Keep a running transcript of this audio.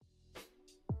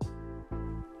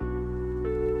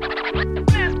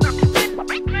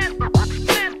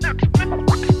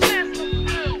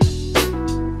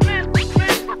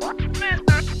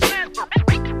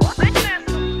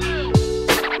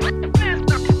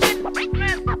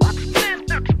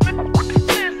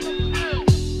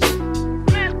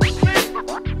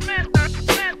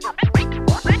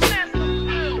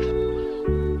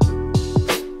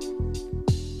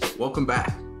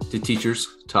Teachers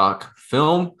Talk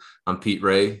Film. I'm Pete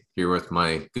Ray here with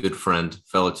my good friend,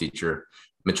 fellow teacher,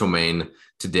 Mitchell Main.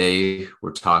 Today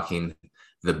we're talking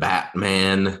the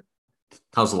Batman.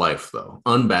 How's life though?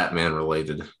 Unbatman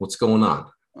related. What's going on?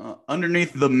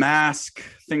 Underneath the mask,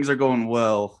 things are going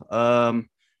well.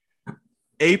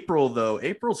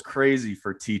 April's crazy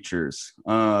for teachers.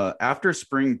 After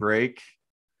spring break,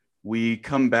 we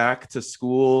come back to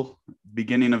school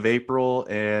beginning of April,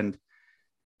 and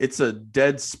it's a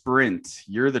dead sprint.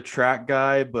 You're the track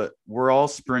guy, but we're all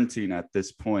sprinting at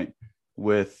this point.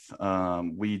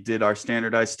 We did our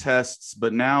standardized tests,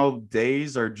 but now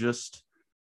days are just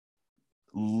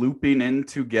looping in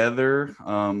together.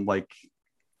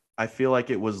 I feel like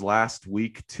it was last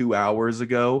week, 2 hours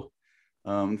ago.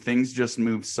 Things just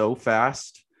move so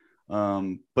fast.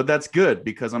 But that's good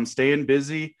because I'm staying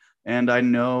busy, and I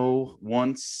know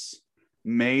once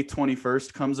May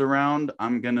 21st comes around,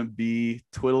 I'm going to be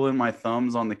twiddling my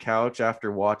thumbs on the couch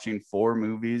after watching 4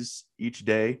 movies each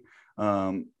day,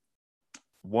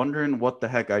 wondering what the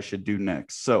heck I should do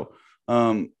next. So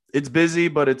it's busy,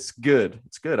 but it's good.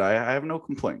 It's good. I have no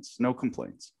complaints. No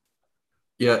complaints.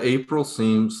 Yeah, April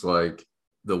seems like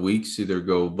the weeks either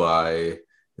go by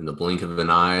in the blink of an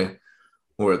eye,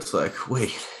 or it's like,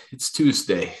 wait, it's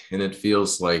Tuesday, and it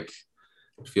feels like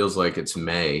it's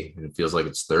May, and it feels like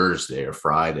it's Thursday or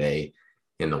Friday,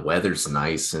 and the weather's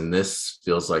nice, and this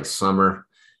feels like summer,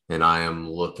 and I am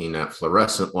looking at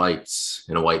fluorescent lights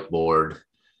and a whiteboard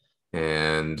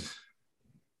and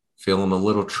feeling a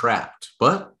little trapped.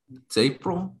 But it's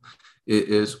April. It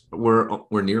is we're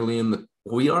nearly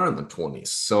we are in the 20s.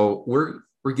 So we're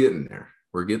getting there.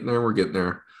 We're getting there. We're getting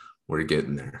there. We're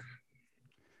getting there.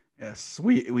 Yes,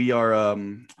 we are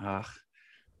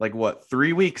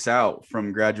 3 weeks out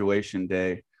from graduation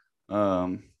day,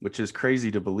 which is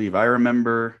crazy to believe. I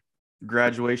remember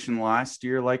graduation last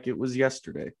year like it was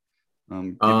yesterday.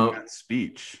 Giving that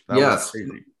speech. That was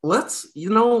crazy.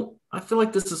 I feel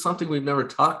like this is something we've never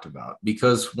talked about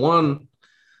because one,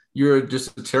 you're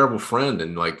just a terrible friend,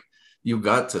 and like you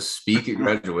got to speak at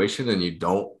graduation and you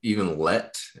don't even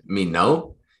let me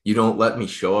know. You don't let me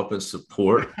show up in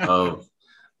support of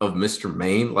Mr.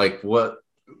 Main. Like, what?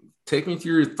 Take me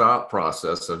through your thought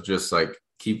process of just like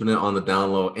keeping it on the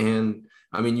down low. And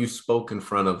I mean, you spoke in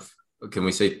front of, can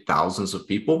we say thousands of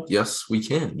people? Yes, we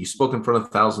can. You spoke in front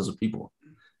of thousands of people.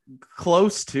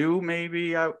 Close to,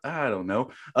 maybe. I don't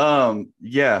know.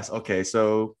 Yes. Okay.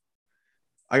 So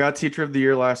I got teacher of the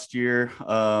year last year.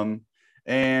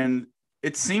 And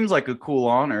it seems like a cool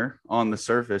honor on the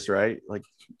surface, right? Like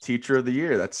teacher of the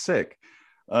year. That's sick.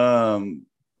 But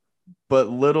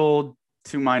little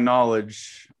to my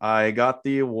knowledge, I got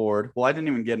the award. Well, I didn't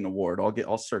even get an award.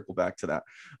 I'll circle back to that.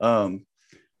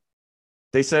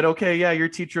 They said, okay, yeah, you're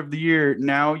teacher of the year.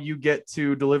 Now you get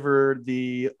to deliver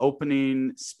the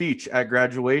opening speech at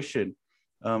graduation.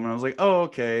 And I was like, oh,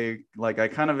 okay. Like I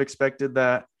kind of expected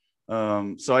that.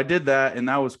 So I did that, and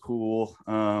that was cool.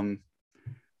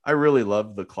 I really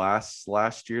loved the class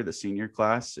last year, the senior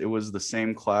class. It was the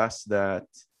same class that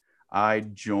I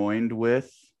joined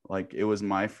with. Like it was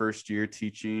my first year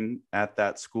teaching at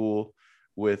that school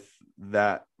with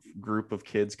that group of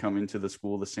kids coming to the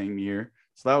school the same year.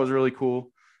 So that was really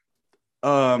cool.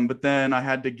 But then I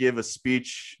had to give a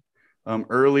speech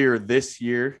earlier this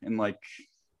year in like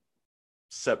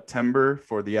September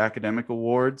for the academic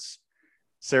awards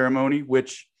ceremony,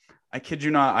 which I kid you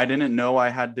not, I didn't know I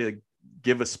had to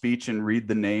give a speech and read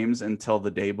the names until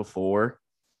the day before.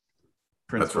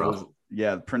 That's rough.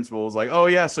 The principal was like, oh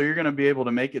yeah, so you're going to be able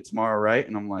to make it tomorrow, right?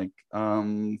 And I'm like,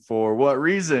 for what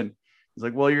reason? He's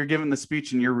like, well, you're giving the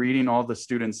speech and you're reading all the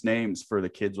students' names for the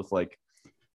kids with like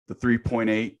the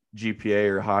 3.8 GPA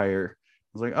or higher. I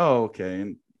was like, oh, okay.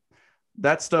 And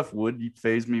that stuff would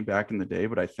phase me back in the day,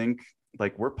 but I think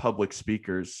like we're public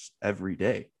speakers every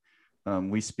day.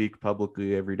 We speak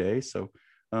publicly every day. So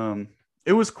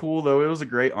it was cool though. It was a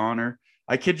great honor.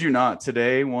 I kid you not,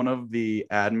 today, one of the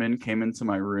admin came into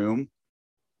my room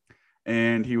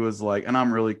and he was like, and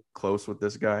I'm really close with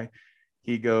this guy.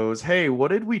 He goes, hey, what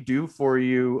did we do for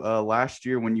you last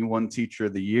year when you won teacher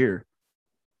of the year?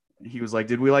 He was like,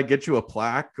 did we like get you a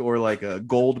plaque or like a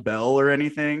gold bell or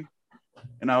anything?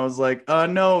 And I was like,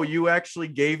 no, you actually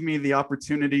gave me the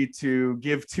opportunity to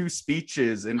give 2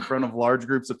 speeches in front of large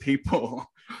groups of people.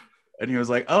 And he was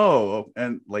like, oh,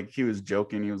 and like he was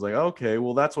joking. He was like, okay,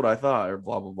 well, that's what I thought, or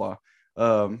blah, blah,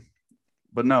 blah.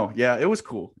 But no, yeah, it was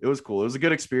cool. It was cool. It was a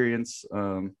good experience.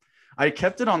 I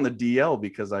kept it on the DL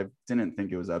because I didn't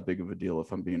think it was that big of a deal,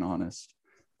 if I'm being honest.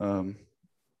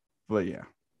 But yeah.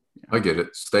 I get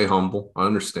it. Stay humble. I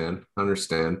understand.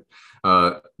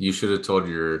 You should have told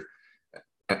your.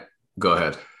 Go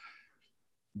ahead.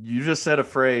 You just said a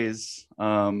phrase.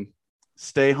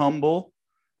 Stay humble.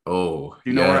 Oh, Do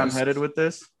you know where I'm headed with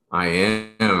this? I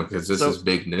am, because this is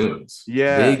big news.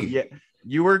 Yeah, Big. yeah.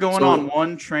 You were going on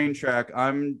one train track.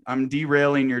 I'm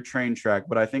derailing your train track,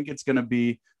 but I think it's going to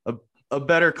be a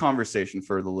better conversation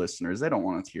for the listeners. They don't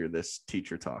want to hear this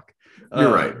teacher talk.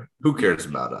 You're right. Who cares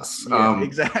about us? Yeah,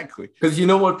 exactly. Because you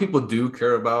know what people do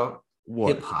care about?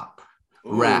 What? Hip hop,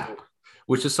 rap,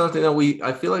 which is something that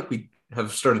I feel like we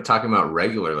have started talking about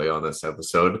regularly on this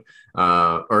episode,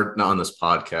 or not on this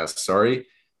podcast. Sorry.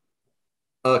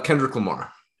 Kendrick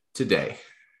Lamar today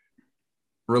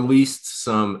released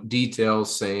some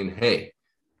details saying, hey,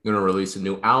 I'm going to release a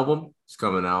new album. It's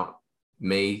coming out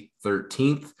May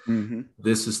 13th. Mm-hmm.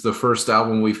 This is the first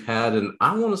album we've had. And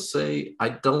I want to say, I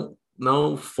don't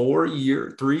know, 4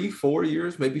 years,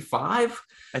 maybe 5.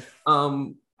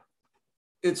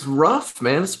 It's rough,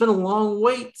 man. It's been a long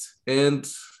wait. And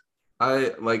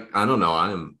I don't know.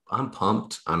 I'm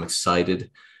pumped. I'm excited.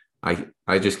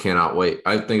 I just cannot wait.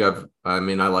 I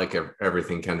like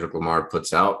everything Kendrick Lamar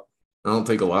puts out. I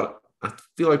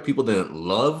feel like people didn't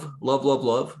love.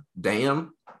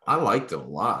 Damn. I liked it a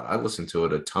lot. I listened to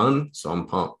it a ton, so I'm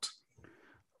pumped.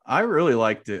 I really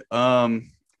liked it.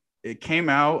 It came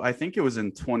out, I think it was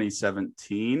in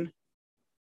 2017.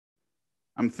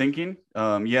 I'm thinking.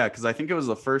 Yeah, because I think it was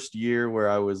the first year where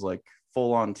I was like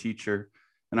full on teacher.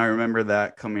 And I remember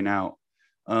that coming out.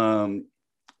 I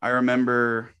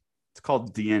remember it's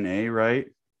called DNA, right?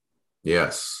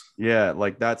 Yes. Yeah,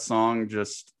 like that song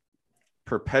just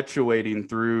perpetuating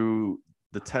through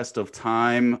the test of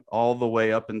time all the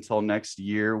way up until next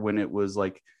year, when it was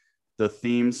like the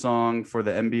theme song for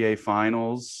the NBA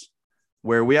Finals,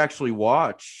 where we actually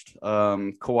watched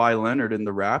Kawhi Leonard and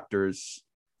the Raptors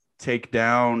take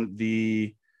down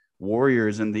the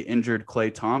Warriors and the injured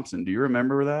Klay Thompson. Do you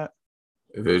remember that?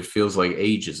 It feels like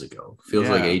ages ago.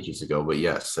 But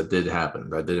yes, that did happen.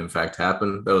 That did in fact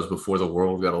happen. That was before the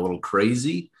world got a little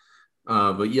crazy.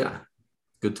 But yeah,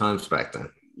 good times back then.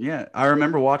 Yeah, I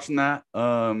remember watching that.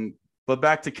 But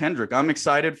back to Kendrick, I'm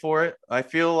excited for it. I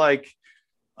feel like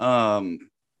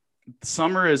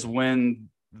summer is when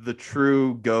the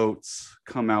true GOATs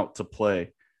come out to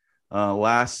play.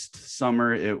 Last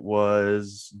summer, it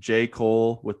was J.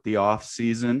 Cole with the off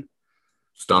season.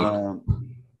 Stunk.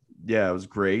 Yeah, it was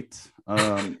great.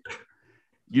 You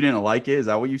didn't like it? Is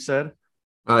that what you said?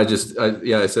 I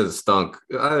said it stunk.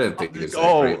 I didn't think it was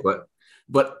that great,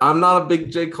 but I'm not a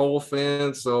big J. Cole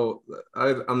fan, so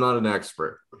I'm not an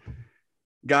expert.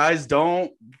 Guys,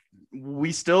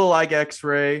 we still like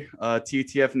X-Ray.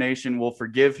 TTF Nation will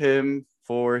forgive him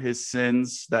for his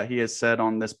sins that he has said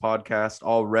on this podcast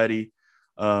already.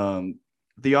 The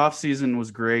offseason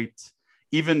was great.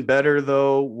 Even better,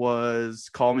 though, was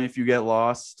Call Me If You Get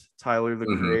Lost, Tyler, the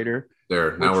Creator.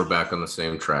 Now we're back on the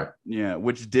same track. Yeah,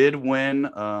 which did win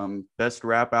Best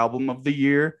Rap Album of the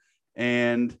Year.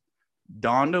 And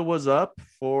Donda was up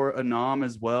for a nom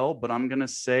as well. But I'm going to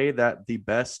say that the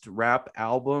Best Rap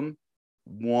Album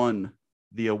won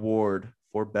the award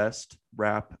for Best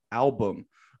Rap Album.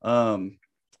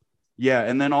 Yeah,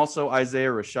 and then also Isaiah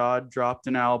Rashad dropped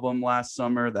an album last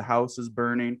summer, The House is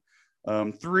Burning.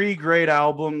 3 great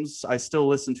albums. I still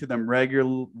listen to them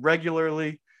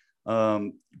regularly.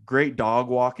 Great dog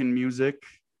walking music,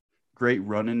 great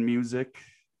running music,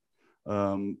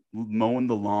 mowing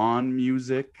the lawn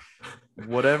music.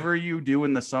 Whatever you do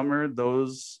in the summer,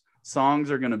 those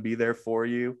songs are going to be there for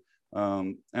you.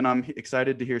 And I'm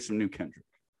excited to hear some new Kendrick.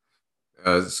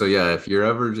 So yeah, if you're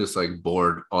ever just like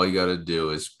bored, all you got to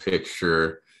do is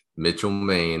picture Mitchell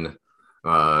Maine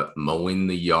mowing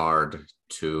the yard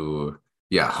to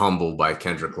Humble by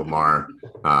Kendrick Lamar.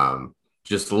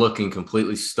 Just looking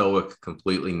completely stoic,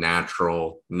 completely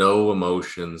natural, no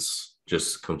emotions,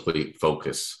 just complete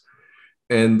focus.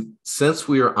 And since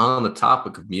we are on the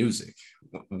topic of music,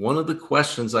 one of the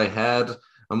questions I had,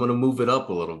 I'm going to move it up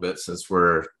a little bit since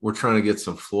we're trying to get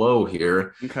some flow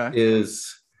here. Okay.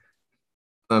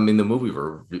 The movie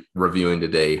we're reviewing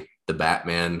today, The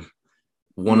Batman,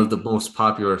 one of the most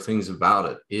popular things about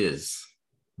it is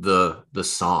the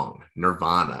song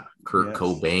Nirvana, Kurt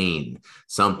Cobain,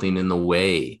 Something in the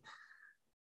Way.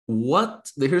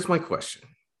 Here's my question.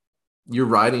 You're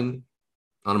riding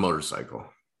on a motorcycle.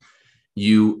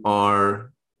 You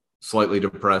are slightly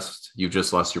depressed. You've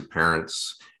just lost your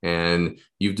parents and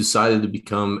you've decided to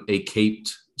become a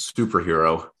caped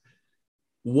superhero.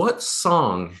 What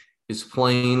song is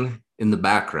playing in the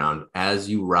background as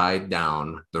you ride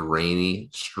down the rainy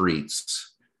streets?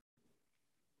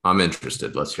 I'm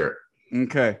interested. Let's hear it.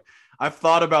 Okay. I've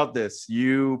thought about this.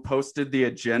 You posted the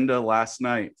agenda last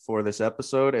night for this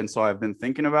episode, and so I've been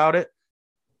thinking about it.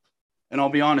 And I'll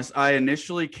be honest, I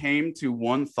initially came to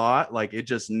one thought, like it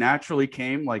just naturally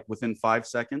came like within 5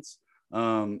 seconds.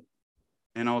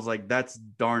 And I was like, that's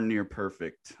darn near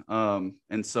perfect. And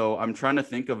so I'm trying to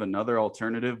think of another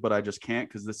alternative, but I just can't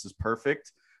because this is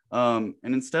perfect. And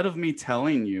instead of me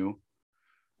telling you,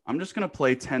 I'm just going to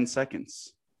play 10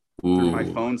 seconds through my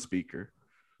phone speaker.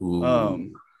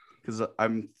 Because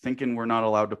I'm thinking we're not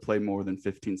allowed to play more than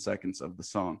 15 seconds of the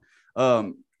song.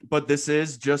 But this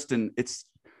is it's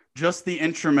just the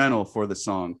instrumental for the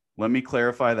song. Let me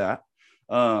clarify that.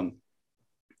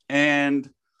 And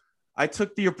I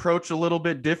took the approach a little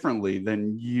bit differently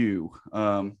than you.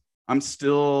 I'm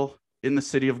still in the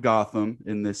city of Gotham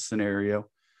in this scenario.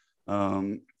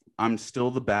 I'm still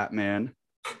the Batman.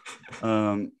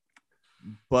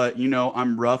 But, you know,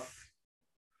 I'm rough.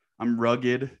 I'm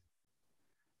rugged.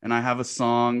 And I have a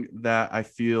song that I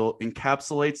feel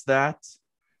encapsulates that,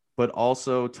 but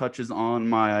also touches on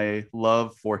my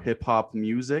love for hip hop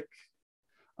music.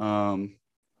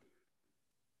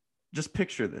 Just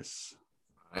picture this.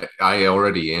 I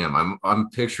already am. I'm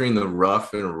picturing the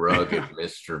rough and rugged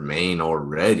Mr. Maine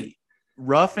already.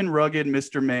 Rough and rugged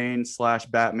Mr. Maine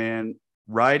 / Batman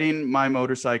riding my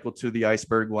motorcycle to the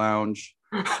Iceberg Lounge,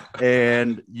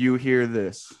 and you hear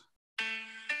this.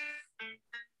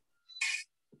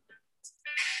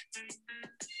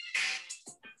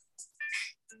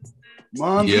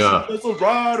 Mom, yeah. This is a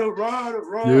rider.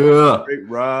 Yeah. Great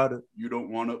rider. You don't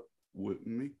want to with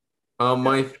me.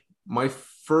 My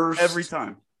first every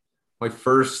time. My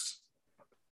first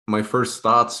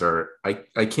thoughts are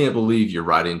I can't believe you're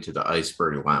riding to the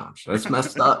Iceberg Lounge. That's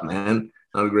messed up, man.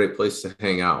 Not a great place to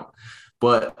hang out.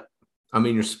 But I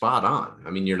mean, you're spot on. I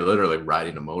mean, you're literally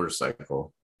riding a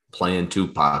motorcycle, playing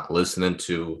Tupac, listening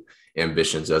to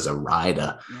Ambitions as a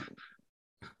rider.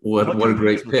 What a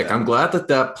great pick. I'm glad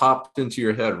that popped into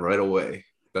your head right away.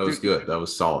 That was good. That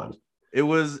was solid. It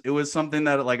was something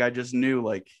that like I just knew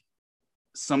like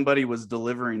somebody was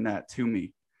delivering that to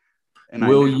me. And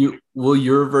will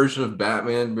your version of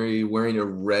Batman be wearing a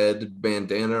red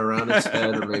bandana around its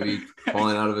head or maybe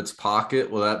falling out of its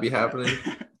pocket? Will that be happening?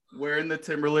 Wearing the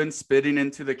Timberland, spitting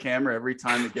into the camera every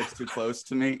time it gets too close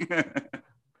to me.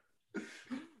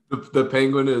 The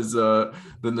Penguin is the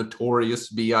Notorious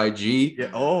B.I.G.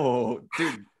 Yeah. Oh,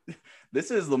 dude,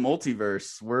 this is the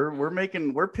multiverse.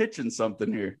 We're pitching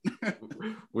something here.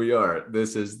 We are.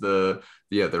 This is the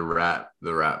rat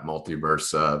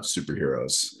multiverse of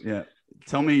superheroes. Yeah.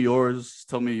 Tell me yours.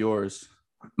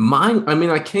 Mine. I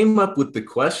mean, I came up with the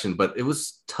question, but it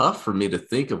was tough for me to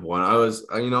think of one. I was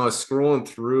scrolling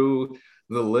through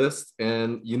the list,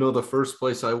 and the first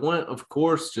place I went, of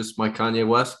course, just my Kanye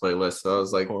West playlist. So I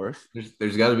was like,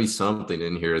 there's got to be something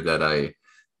in here that I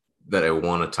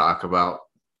want to talk about.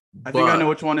 I think I know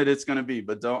which one it's going to be,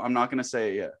 but I'm not going to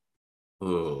say it yet.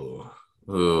 Oh,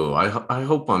 I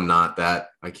hope I'm not that.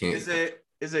 I can't. Is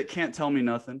it Can't Tell Me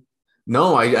Nothing?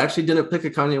 No, I actually didn't pick a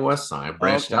Kanye West song. I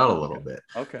branched out a little bit.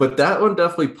 Okay. But that one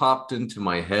definitely popped into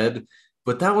my head.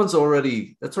 But that's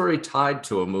already tied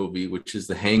to a movie, which is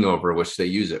The Hangover, which they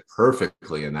use it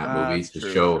perfectly in that movie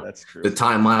to show the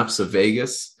time lapse of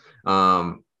Vegas.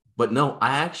 But no,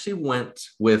 I actually went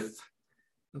with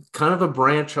kind of a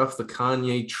branch off the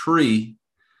Kanye tree.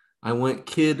 I went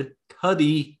Kid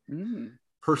Cudi,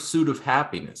 Pursuit of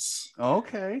Happiness.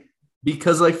 Okay.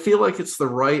 Because I feel like it's the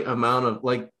right amount of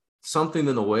like something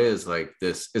in the way is like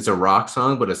this. It's a rock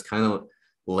song, but it's kind of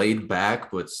laid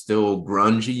back, but still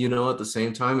grungy, at the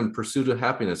same time. And Pursuit of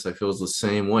Happiness, I feel, is the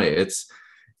same way.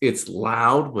 It's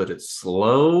loud, but it's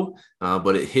slow,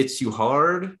 but it hits you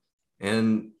hard.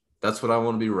 And that's what I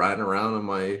want to be riding around on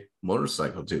my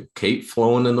motorcycle to. Cape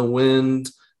flowing in the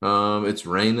wind. It's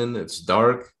raining. It's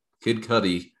dark. Kid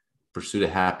Cudi, Pursuit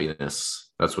of Happiness.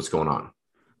 That's what's going on.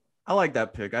 I like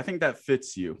that pick. I think that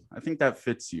fits you.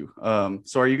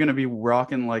 So are you going to be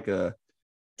rocking like a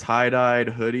tie-dyed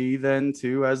hoodie then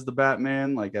too as the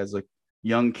Batman, like as a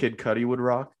young Kid Cudi would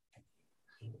rock?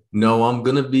 No, I'm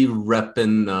going to be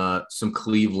repping some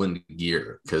Cleveland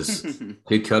gear because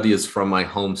Kid Cudi is from my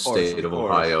home state of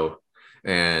Ohio.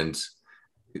 And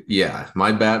yeah,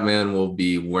 my Batman will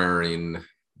be wearing,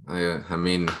 I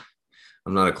mean,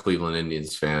 I'm not a Cleveland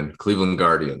Indians fan. Cleveland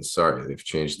Guardians. Sorry, they've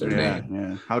changed their name.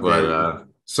 Yeah. How dare you?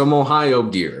 Some Ohio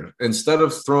gear. Instead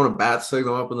of throwing a bat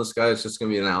signal up in the sky, it's just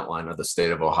going to be an outline of the state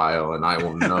of Ohio, and I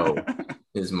will know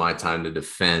is my time to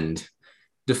defend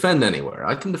anywhere.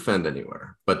 I can defend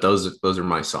anywhere, but those are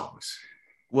my songs.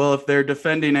 Well, if they're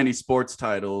defending any sports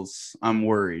titles, I'm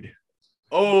worried.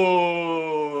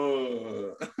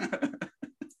 Oh,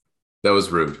 that was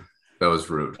rude. That was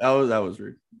rude.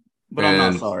 But I'm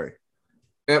not sorry.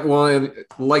 Well, and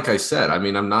like I said, I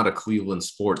mean, I'm not a Cleveland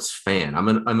sports fan.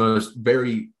 I'm a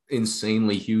very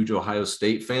insanely huge Ohio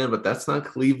State fan, but that's not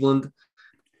Cleveland.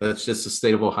 That's just the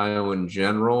state of Ohio in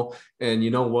general. And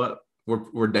you know what?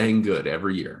 We're dang good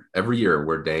every year. Every year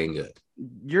we're dang good.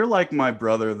 You're like my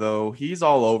brother, though. He's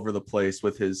all over the place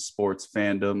with his sports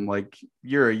fandom. Like,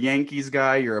 you're a Yankees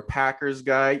guy, you're a Packers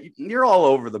guy, you're all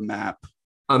over the map.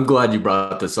 I'm glad you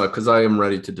brought this up because I am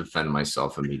ready to defend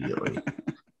myself immediately.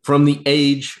 From the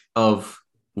age of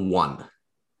 1,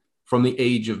 from the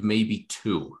age of maybe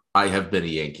 2, I have been a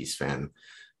Yankees fan.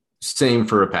 Same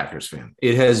for a Packers fan.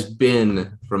 It has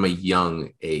been from a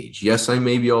young age. Yes, I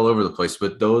may be all over the place,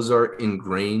 but those are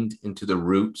ingrained into the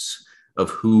roots of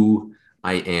who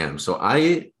I am. So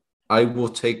I will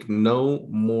take no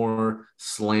more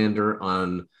slander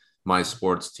on my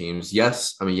sports teams.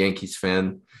 Yes, I'm a Yankees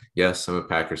fan. Yes, I'm a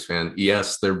Packers fan.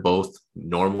 Yes, they're both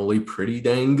normally pretty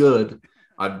dang good.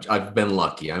 I've been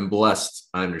lucky. I'm blessed.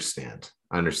 I understand.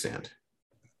 I understand.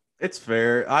 It's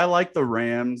fair. I like the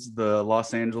Rams, the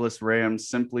Los Angeles Rams,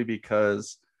 simply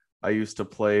because I used to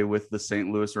play with the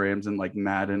St. Louis Rams in like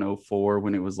Madden '04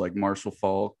 when it was like Marshall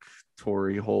Faulk,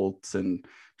 Torrey Holt, and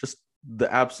just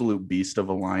the absolute beast of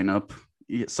a lineup.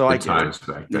 So I get it.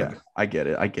 Back then. Yeah, I get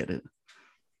it. I get it.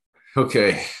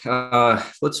 Okay,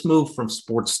 let's move from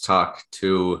sports talk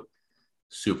to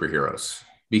superheroes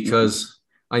because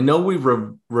I know we've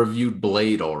reviewed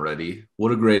Blade already.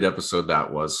 What a great episode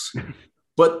that was.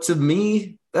 But to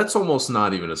me, that's almost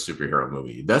not even a superhero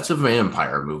movie. That's a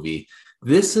vampire movie.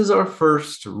 This is our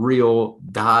first real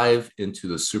dive into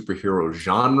the superhero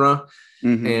genre.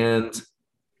 Mm-hmm. And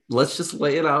let's just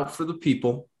lay it out for the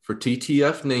people, for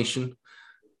TTF Nation,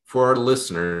 for our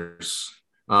listeners.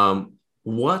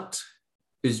 What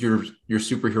is your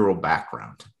superhero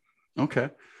background? Okay.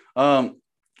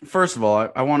 First of all,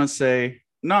 I want to say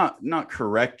not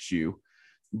correct you,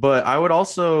 but I would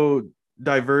also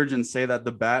diverge and say that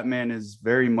the Batman is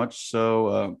very much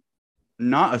so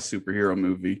not a superhero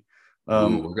movie. We're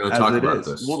going to talk about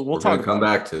this. We'll talk come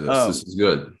back to this. This is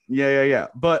good. Yeah.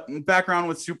 But background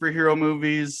with superhero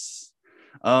movies,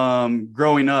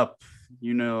 growing up,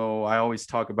 I always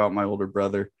talk about my older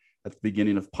brother at the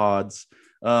beginning of pods.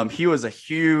 He was a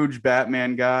huge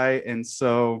Batman guy. And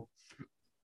so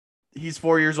he's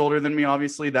 4 years older than me.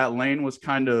 Obviously, that lane was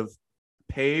kind of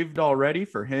paved already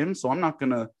for him. So I'm not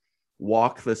going to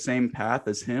walk the same path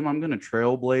as him. I'm going to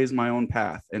trailblaze my own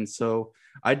path. And so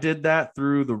I did that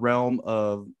through the realm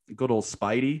of good old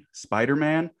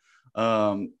Spider-Man.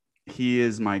 He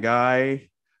is my guy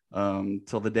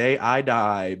till the day I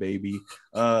die, baby.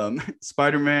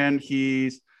 Spider-Man,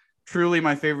 he's truly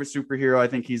my favorite superhero. I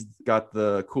think he's got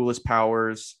the coolest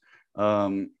powers.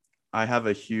 I have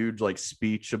a huge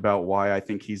speech about why I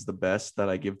think he's the best that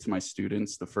I give to my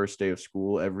students the first day of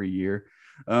school every year.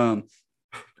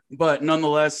 But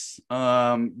nonetheless,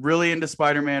 really into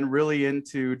Spider-Man, really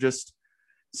into just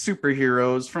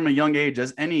superheroes from a young age,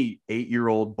 as any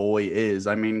 8-year-old boy is.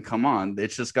 I mean, come on,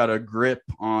 it's just got a grip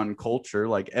on culture.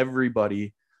 Like,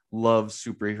 everybody loves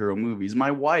superhero movies.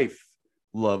 My wife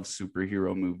loves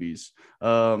superhero movies.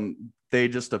 They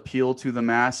just appeal to the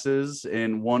masses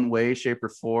in one way, shape, or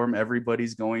form.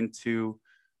 Everybody's going to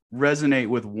resonate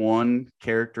with one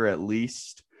character at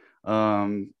least.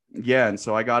 And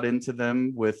so I got into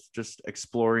them with just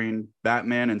exploring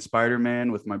Batman and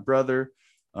Spider-Man with my brother.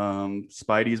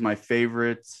 Spidey's my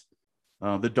favorite.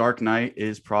 The Dark Knight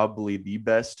is probably the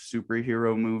best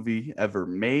superhero movie ever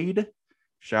made.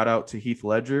 Shout out to Heath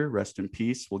Ledger, rest in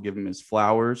peace. We'll give him his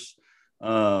flowers.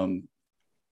 No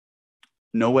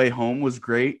Way Home was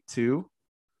great too.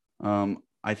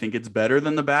 I think it's better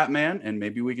than the Batman, and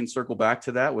maybe we can circle back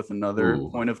to that with another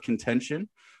point of contention.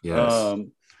 Yes.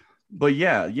 But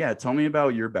yeah, tell me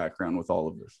about your background with all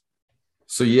of this.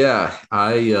 So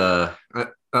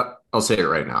I'll say it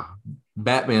right now.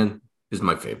 Batman is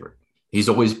my favorite. He's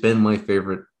always been my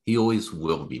favorite. He always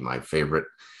will be my favorite.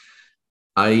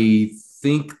 I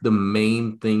think the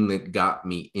main thing that got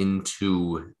me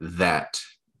into that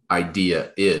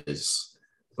idea is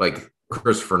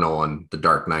Christopher Nolan, the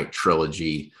Dark Knight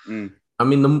trilogy. I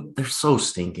mean, they're so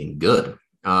stinking good.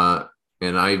 And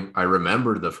I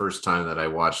remember the first time that I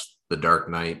watched The Dark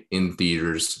Knight in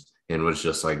theaters and was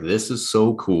just like, this is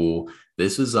so cool.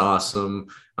 This is awesome.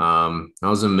 I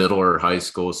was in middle or high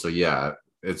school. So yeah,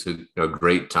 it's a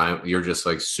great time. You're just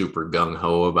super gung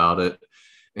ho about it.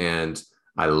 And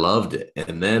I loved it.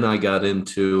 And then I got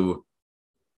into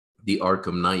the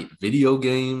Arkham Knight video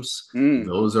games.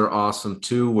 Those are awesome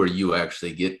too, where you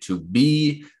actually get to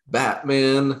be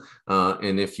Batman.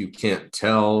 And if you can't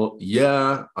tell,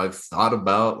 I've thought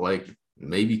about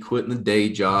maybe quitting the day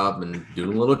job and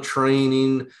doing a little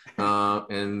training.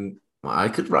 And I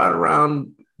could ride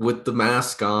around with the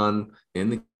mask on in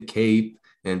the cape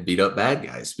and beat up bad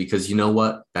guys because you know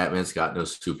what? Batman's got no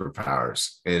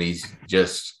superpowers and he's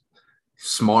just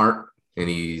smart and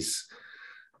he's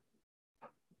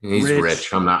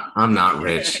rich. I'm not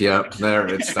rich. Yep. There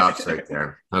it stops right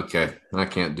there. Okay. I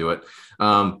can't do it.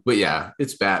 But yeah,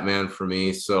 it's Batman for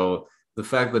me. So the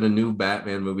fact that a new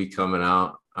Batman movie coming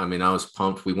out, I mean, I was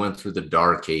pumped. We went through the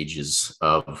dark ages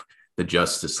of the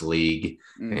Justice League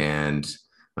and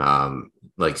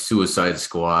like Suicide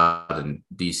Squad, and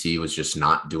DC was just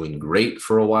not doing great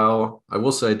for a while. I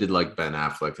will say I did like Ben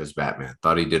Affleck as Batman.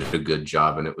 Thought he did a good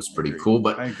job and it was pretty cool.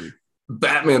 But I agree.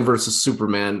 Batman versus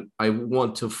Superman, I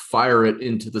want to fire it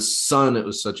into the sun. It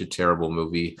was such a terrible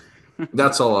movie.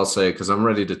 That's all I'll say because I'm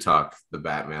ready to talk the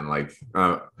Batman. Like,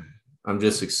 I'm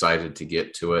just excited to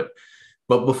get to it.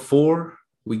 But before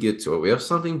we get to it, we have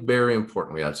something very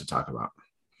important we have to talk about.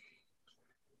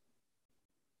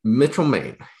 Mitchell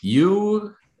Maine,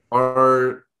 we're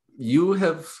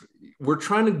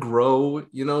trying to grow,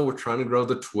 we're trying to grow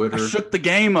the Twitter. I shook the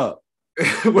game up.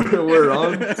 we're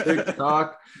on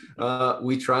TikTok.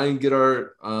 We try and get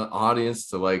our audience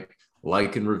to like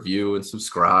and review and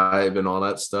subscribe and all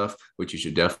that stuff, which you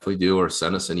should definitely do, or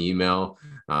send us an email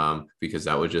because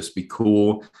that would just be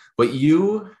cool. But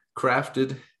you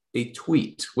crafted a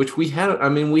tweet, which we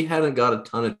hadn't got a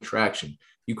ton of traction.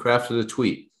 You crafted a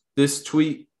tweet. This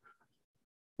tweet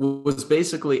was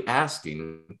basically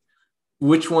asking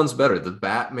which one's better, the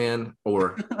Batman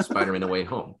or Spider-Man No Way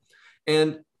Home.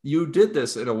 And you did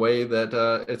this in a way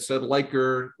that it said like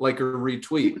or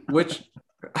retweet, which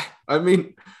I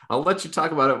mean, I'll let you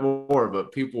talk about it more,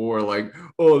 but people were like,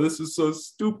 oh, this is so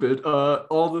stupid.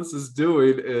 All this is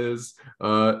doing is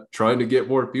trying to get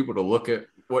more people to look at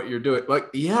what you're doing. Like,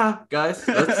 yeah, guys,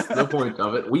 that's the point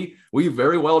of it. We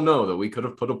very well know that we could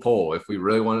have put a poll if we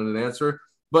really wanted an answer,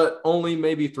 but only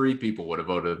maybe 3 people would have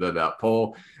voted in that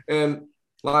poll. And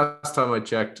last time I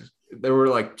checked, there were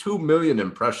like 2 million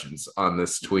impressions on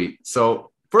this tweet.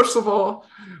 So first of all,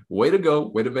 way to go,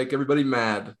 way to make everybody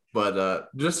mad. But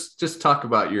just talk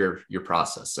about your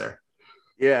process there.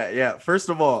 Yeah. First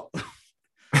of all,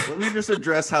 let me just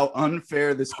address how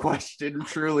unfair this question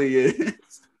truly is.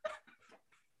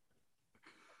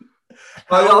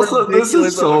 This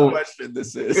is so question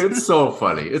this is. It's so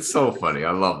funny. It's so funny.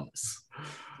 I love this.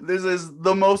 This is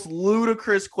the most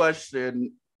ludicrous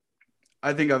question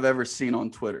I think I've ever seen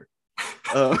on Twitter.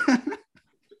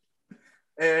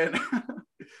 And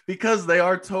because they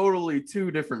are totally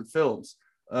 2 different films.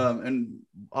 And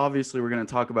obviously we're going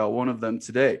to talk about one of them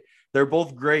today. They're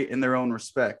both great in their own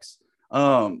respects.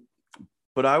 But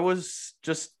I was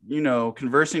just,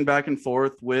 conversing back and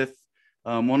forth with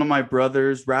one of my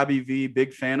brothers, Robbie V,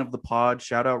 big fan of the pod.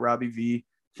 Shout out Robbie V.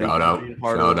 Shout out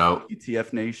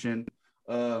ETF Nation.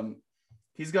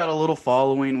 He's got a little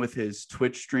following with his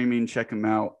Twitch streaming. Check him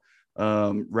out.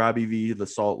 Robbie V, the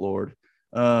Salt Lord.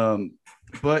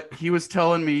 But he was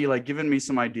telling me, like, giving me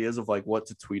some ideas of like what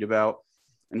to tweet about.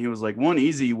 And he was like, one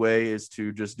easy way is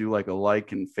to just do like a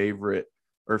like and favorite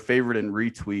and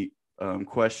retweet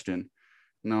question.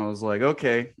 And I was like,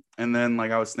 okay. And then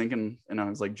like I was thinking and I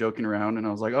was like joking around and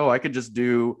I was like, oh, I could just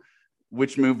do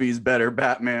which movie is better,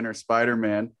 Batman or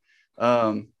Spider-Man.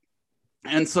 And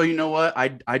so, you know what?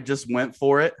 I just went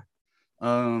for it.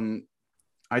 I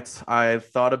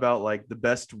thought about like the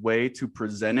best way to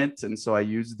present it. And so I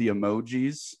used the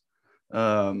emojis.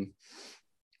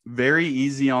 Very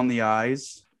easy on the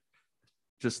eyes,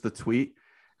 just the tweet.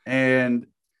 And,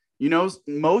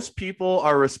 most people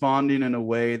are responding in a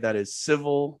way that is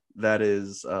civil, that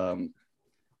is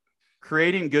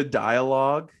creating good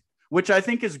dialogue, which I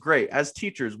think is great. As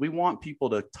teachers, we want people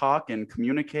to talk and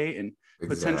communicate and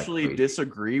potentially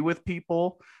disagree with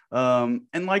people.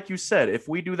 And like you said, if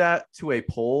we do that to a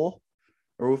poll,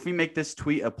 or if we make this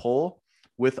tweet a poll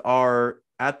with our,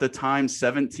 at the time,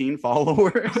 17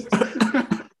 followers,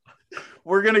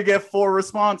 we're going to get 4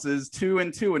 responses, 2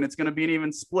 and 2, and it's going to be an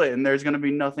even split, and there's going to be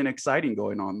nothing exciting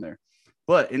going on there.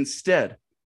 But instead,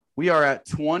 we are at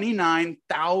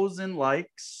 29,000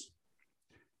 likes,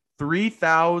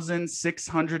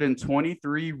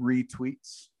 3,623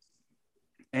 retweets,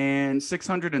 and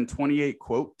 628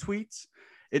 quote tweets.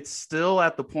 It's still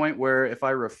at the point where if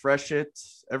I refresh it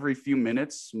every few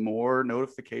minutes, more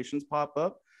notifications pop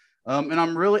up. And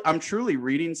I'm truly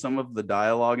reading some of the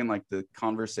dialogue and like the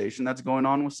conversation that's going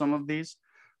on with some of these.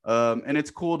 And it's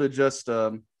cool to just,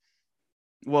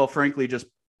 frankly, just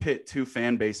pit two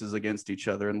fan bases against each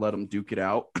other and let them duke it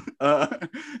out,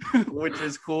 which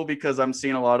is cool because I'm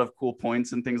seeing a lot of cool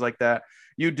points and things like that.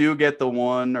 You do get the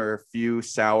one or a few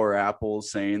sour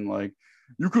apples saying like,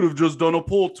 you could have just done a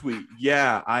poll tweet.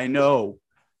 Yeah, I know.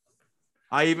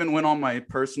 I even went on my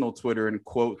personal Twitter and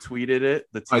quote tweeted it.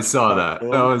 I saw that. That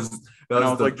was I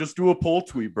was like, just do a poll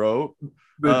tweet, bro.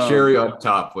 The cherry on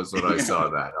top was when I saw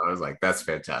that. I was like, that's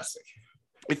fantastic.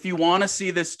 If you want to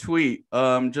see this tweet,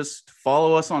 just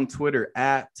follow us on Twitter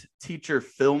at Teacher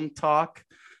Film Talk.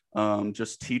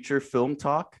 Just Teacher Film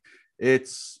Talk.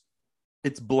 It's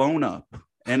blown up.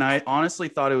 And I honestly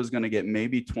thought it was going to get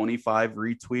maybe 25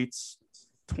 retweets,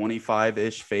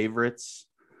 25-ish favorites.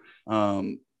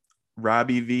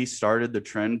 Robbie V started the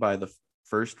trend by the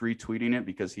first retweeting it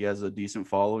because he has a decent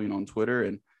following on Twitter,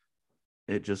 and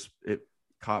it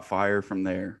caught fire from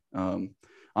there.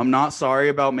 I'm not sorry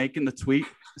about making the tweet.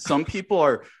 Some people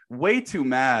are way too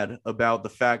mad about the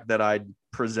fact that I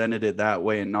presented it that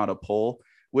way and not a poll,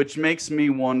 which makes me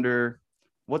wonder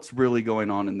what's really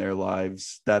going on in their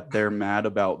lives that they're mad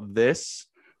about this.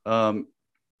 So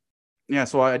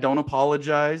I don't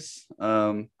apologize.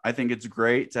 I think it's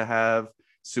great to have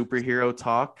superhero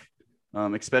talk,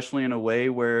 especially in a way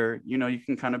where, you know, you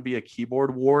can kind of be a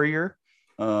keyboard warrior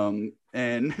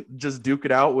and just duke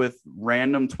it out with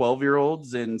random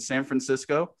 12-year-olds in San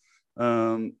Francisco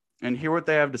and hear what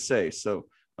they have to say. So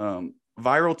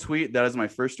viral tweet, that is my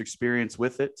first experience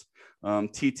with it.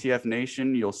 TTF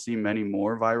Nation, you'll see many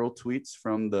more viral tweets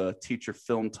from the Teacher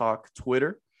Film Talk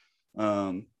Twitter.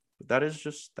 That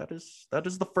is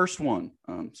the first one.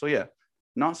 So yeah,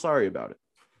 not sorry about it.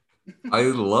 I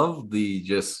love the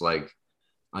just like,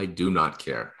 I do not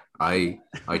care. I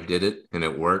did it and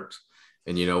it worked.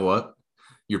 And you know what?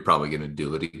 You're probably going to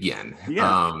do it again.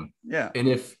 Yeah. And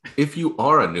if you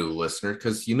are a new listener,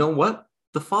 because you know what?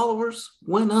 The followers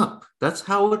went up. That's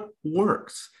how it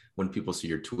works. When people see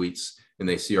your tweets and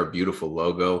they see our beautiful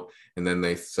logo and then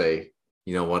they say,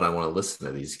 you know what? I want to listen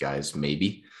to these guys.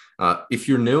 Maybe. If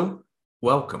you're new,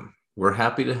 welcome. We're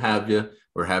happy to have you.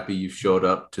 We're happy you showed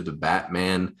up to the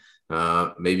Batman.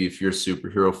 Maybe if you're a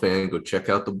superhero fan, go check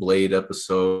out the Blade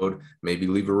episode. Maybe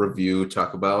leave a review.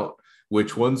 Talk about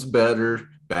which one's better,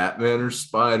 Batman or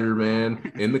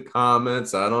Spider-Man, in the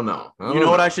comments. I don't know. You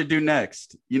know what I should do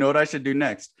next?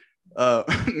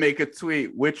 Make a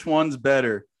tweet. Which one's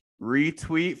better?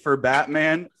 Retweet for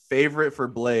Batman, favorite for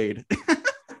Blade.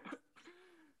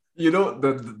 You know,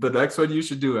 the next one you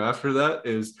should do after that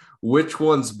is which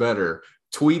one's better?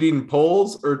 Tweeting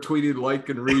polls or tweeting like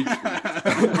and retweet?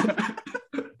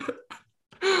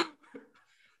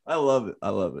 I love it.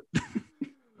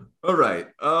 All right.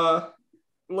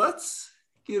 Let's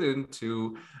get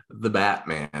into the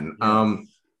Batman.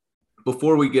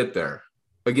 Before we get there,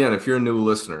 again, if you're a new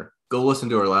listener, go listen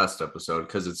to our last episode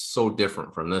because it's so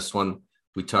different from this one.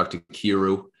 We talked to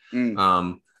Kiru.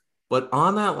 But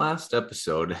on that last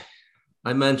episode,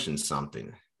 I mentioned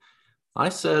something. I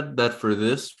said that for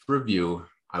this review,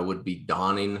 I would be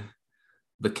donning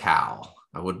the cowl.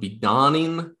 I would be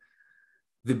donning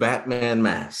the Batman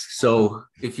mask. So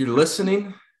if you're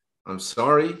listening, I'm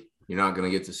sorry, you're not going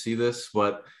to get to see this,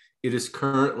 but it is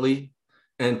currently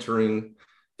entering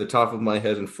the top of my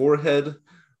head and forehead.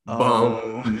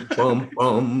 Bum, bum,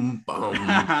 bum, bum,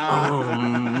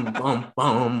 bum, bum,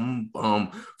 bum,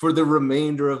 bum. For the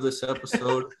remainder of this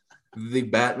episode, the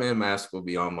Batman mask will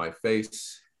be on my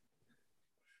face.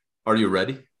 Are you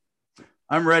ready?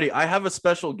 I'm ready. I have a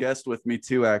special guest with me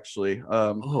too, actually.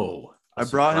 I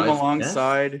brought him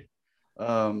alongside.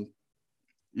 I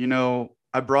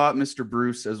brought Mr.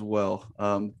 Bruce as well.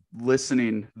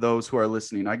 Those who are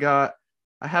listening. I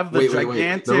have the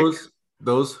gigantic.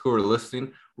 Those who are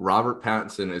listening, Robert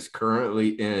Pattinson is currently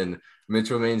in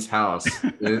Mitchell Maine's house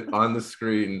on the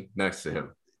screen next to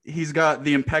him. He's got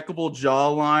the impeccable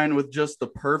jawline with just the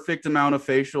perfect amount of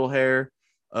facial hair.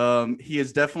 He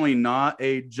is definitely not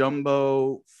a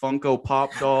jumbo Funko Pop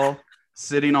doll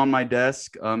sitting on my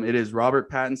desk. It is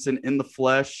Robert Pattinson in the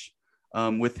flesh,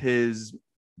 with his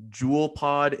jewel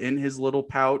pod in his little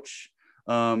pouch,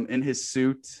 in his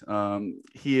suit.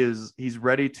 He's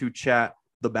ready to chat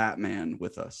the Batman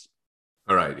with us.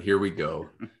 All right, here we go.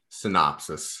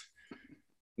 Synopsis.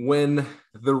 When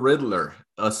the Riddler,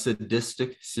 a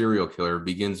sadistic serial killer,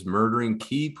 begins murdering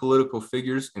key political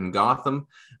figures in Gotham,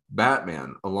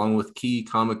 Batman, along with key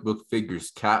comic book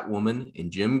figures Catwoman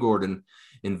and Jim Gordon,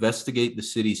 investigate the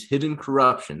city's hidden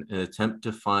corruption and attempt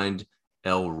to find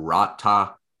El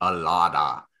Rata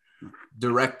Alada.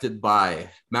 Directed by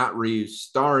Matt Reeves,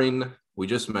 starring, we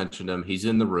just mentioned him, he's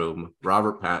in the room,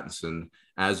 Robert Pattinson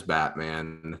as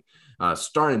Batman,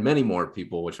 starring many more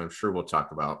people, which I'm sure we'll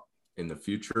talk about in the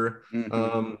future.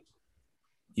 Mhm.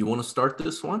 You want to start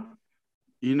this one?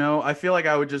 I feel like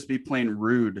I would just be plain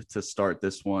rude to start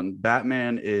this one.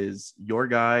 Batman is your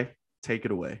guy. Take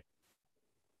it away.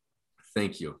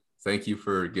 Thank you. Thank you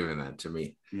for giving that to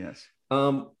me. Yes.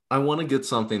 I want to get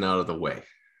something out of the way.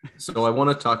 So I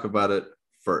want to talk about it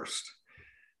first,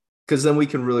 because then we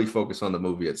can really focus on the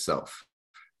movie itself.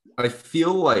 I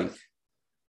feel like,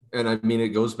 and I mean, it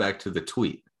goes back to the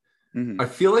tweet. I Mhm.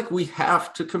 feel like we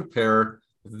have to compare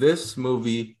this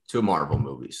movie to Marvel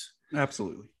movies.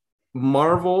 Absolutely.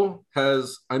 Marvel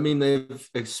has, I mean, they've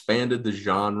expanded the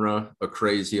genre a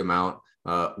crazy amount.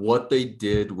 What they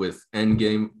did with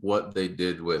Endgame, what they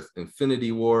did with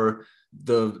Infinity War,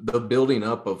 the building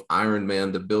up of Iron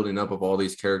Man, the building up of all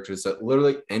these characters that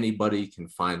literally anybody can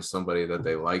find somebody that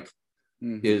they like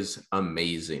Mhm. is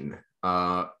amazing.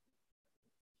 I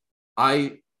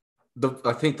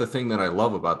I think the thing that I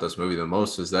love about this movie the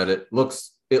most is that it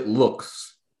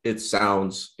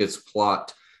sounds, its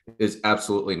plot is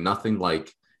absolutely nothing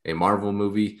like a Marvel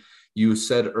movie. You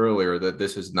said earlier that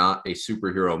this is not a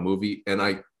superhero movie, and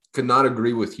I could not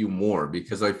agree with you more,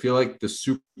 because I feel like the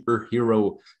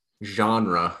superhero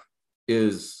genre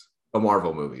is a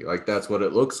Marvel movie. Like, that's what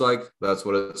it looks like, that's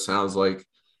what it sounds like.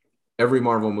 Every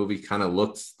Marvel movie kind of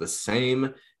looks the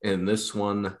same, and this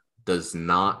one does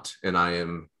not. And I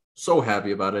am so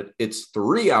happy about it. It's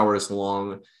 3 hours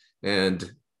long, and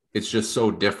it's just so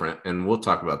different. And we'll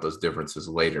talk about those differences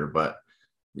later. But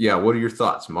yeah, what are your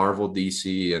thoughts, Marvel,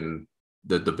 DC, and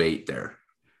the debate there?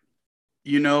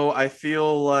 I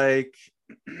feel like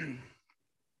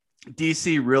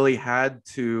DC really had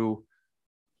to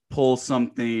pull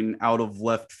something out of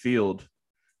left field,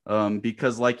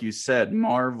 because, like you said,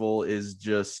 Marvel is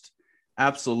just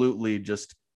absolutely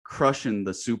just crushing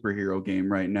the superhero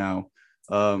game right now.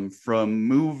 From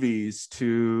movies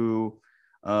to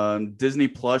Disney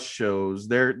Plus shows,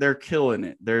 they're killing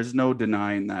it. There's no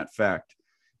denying that fact.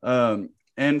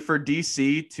 And for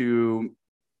DC to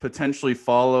potentially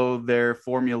follow their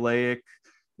formulaic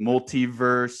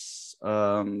multiverse,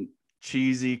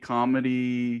 cheesy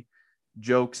comedy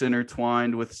jokes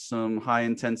intertwined with some high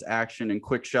intense action and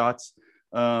quick shots,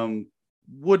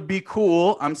 would be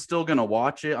cool. I'm still gonna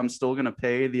watch it. I'm still gonna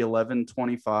pay the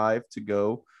 11.25 to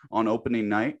go on opening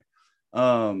night.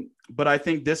 But I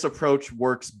think this approach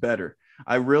works better.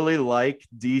 I really like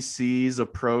DC's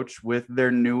approach with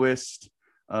their newest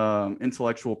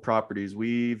intellectual properties.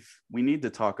 We need to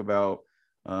talk about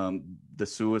the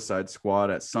Suicide Squad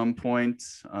at some point,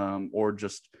 or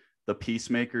just the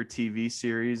Peacemaker TV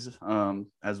series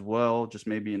as well, just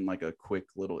maybe in like a quick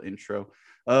little intro.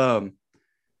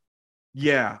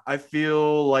 Yeah, I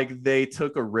feel like they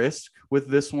took a risk with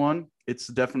this one. It's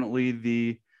definitely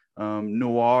the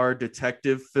noir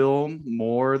detective film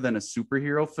more than a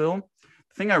superhero film.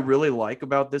 The thing I really like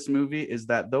about this movie is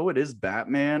that though it is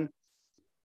Batman,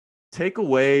 take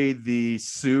away the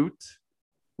suit,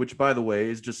 which by the way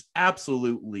is just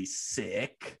absolutely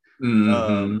sick.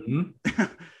 Um, Mm-hmm.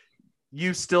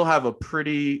 you still have a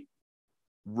pretty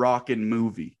rockin'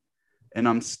 movie, and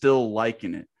I'm still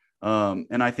liking it.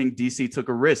 And I think DC took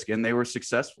a risk and they were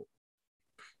successful.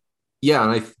 Yeah,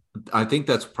 and I think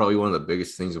that's probably one of the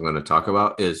biggest things I'm going to talk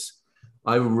about is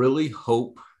I really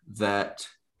hope that,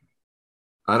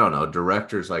 I don't know,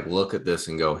 directors like look at this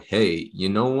and go, hey, you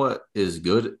know what is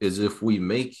good is if we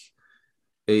make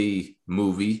a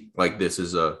movie like this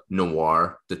is a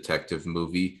noir detective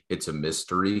movie, it's a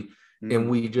mystery, and Mm-hmm.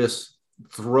 we just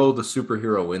throw the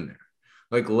superhero in there.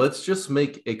 Like, let's just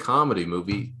make a comedy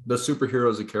movie, the superhero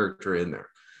is a character in there.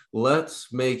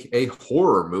 Let's make a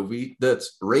horror movie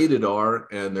that's rated R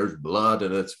and there's blood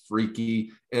and it's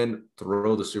freaky, and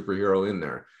throw the superhero in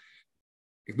there,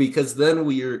 because then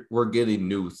we're getting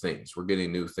new things. We're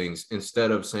getting new things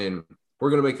instead of saying we're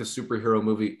going to make a superhero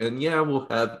movie, and yeah, we'll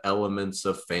have elements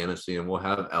of fantasy and we'll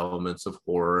have elements of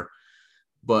horror,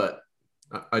 but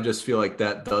I just feel like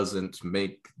that doesn't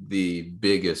make the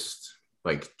biggest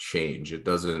like change. It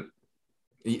doesn't.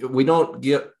 We don't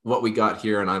get what we got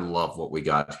here, and I love what we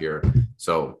got here.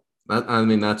 So I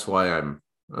mean, that's why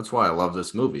I love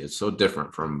this movie. It's so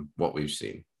different from what we've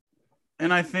seen.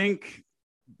 And I think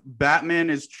Batman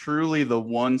is truly the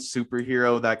one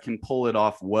superhero that can pull it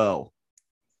off well.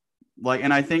 Like,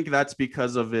 and I think that's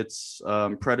because of its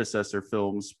predecessor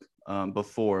films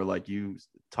before. Like you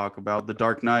talk about The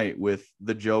Dark Knight with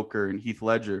the Joker and Heath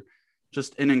Ledger,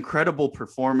 just an incredible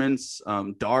performance,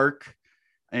 dark,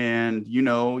 and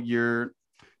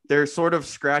they're sort of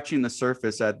scratching the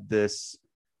surface at this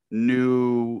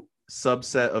new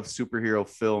subset of superhero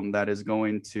film that is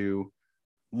going to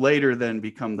later then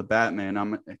become the Batman.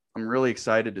 I'm really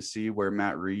excited to see where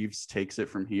Matt Reeves takes it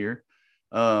from here.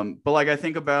 But like I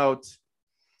think about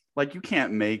like you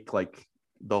can't make like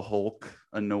the Hulk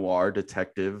a noir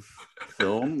detective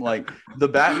film. Like the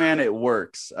Batman, it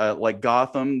works. Like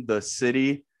Gotham, the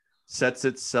city sets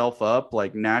itself up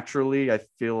like naturally. I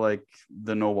feel like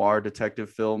the noir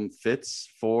detective film fits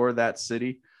for that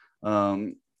city.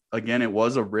 Again, it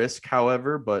was a risk,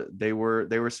 however, but they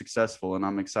were successful, and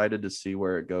I'm excited to see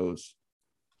where it goes.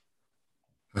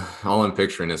 All I'm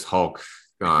picturing is Hulk,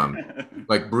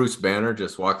 like Bruce Banner,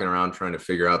 just walking around trying to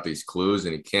figure out these clues,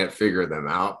 and he can't figure them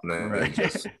out, and then he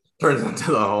just Right. turns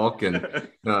into the Hulk. And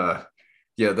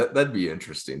yeah, that'd be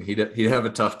interesting. He'd have a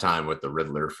tough time with the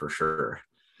Riddler for sure.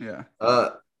 Yeah.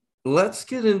 Uh, let's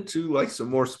get into like some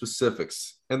more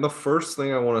specifics. And the first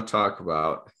thing I want to talk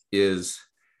about is,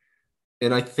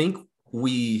 and I think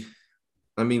we,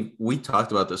 I mean, we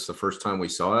talked about this the first time we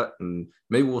saw it, and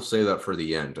maybe we'll say that for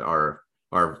the end, our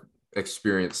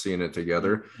experience seeing it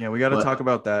together. Yeah, we got to But talk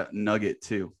about that nugget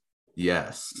too.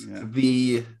 yes, Yeah.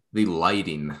 the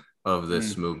lighting of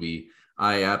this Mm. movie,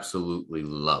 I absolutely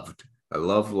loved. I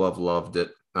loved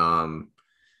it. I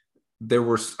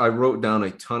wrote down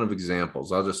a ton of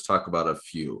examples. I'll just talk about a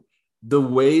few. The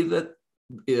way that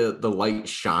the light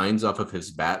shines off of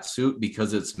his bat suit,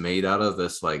 because it's made out of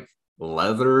this like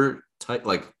leather type,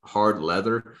 like hard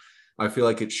leather. I feel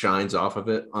like it shines off of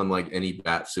it unlike any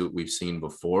bat suit we've seen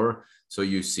before. So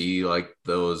you see like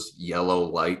those yellow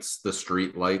lights, the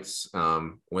street lights,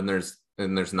 when there's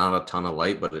not a ton of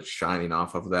light, but it's shining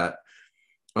off of that.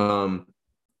 Um,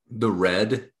 the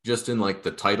red just in like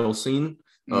the title scene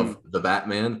of the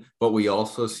Batman, but we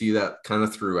also see that kind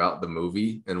of throughout the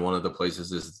movie. And one of the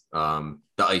places is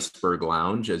the Iceberg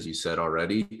Lounge, as you said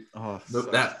already. Oh,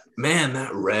 That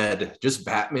red, just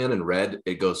Batman and red,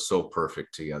 it goes so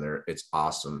perfect together. It's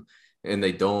awesome, and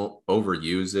they don't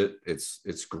overuse it.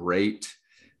 It's great.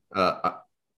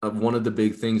 One of the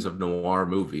big things of noir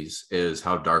movies is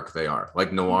how dark they are.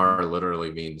 Like noir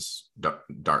literally means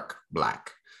dark,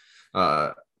 black.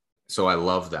 So I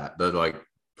love that. The like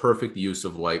perfect use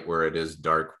of light where it is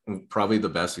dark. Probably the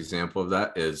best example of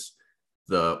that is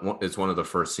it's one of the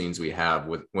first scenes we have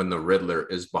with when the Riddler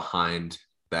is behind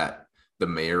the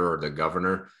mayor or the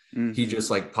governor. Mm-hmm. He just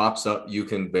like pops up. You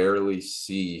can barely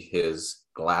see his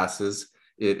glasses.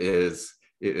 It is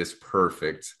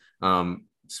perfect.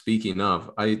 Speaking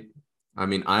of, I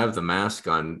mean, I have the mask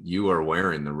on. You are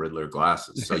wearing the Riddler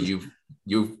glasses, so you've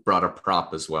brought a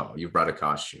prop as well. You've brought a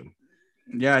costume.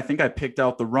 Yeah, I think I picked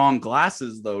out the wrong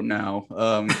glasses though now.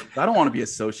 I don't want to be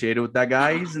associated with that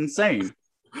guy. He's insane.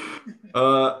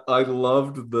 I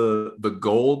loved the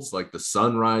golds, like the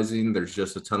sun rising. There's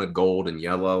just a ton of gold and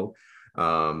yellow.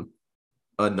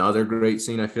 Another great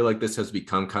scene. I feel like this has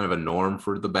become kind of a norm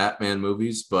for the Batman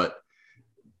movies, but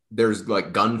there's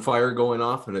like gunfire going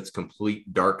off and it's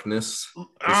complete darkness.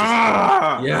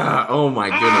 Yeah. Oh my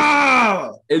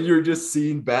goodness. And you're just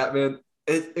seeing Batman.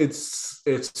 It's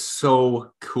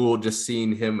so cool just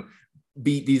seeing him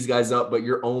beat these guys up, but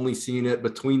you're only seeing it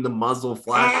between the muzzle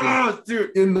flashing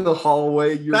dude, in the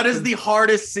hallway. That is the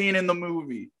hardest scene in the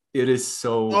movie. It is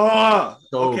so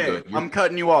okay. good. I'm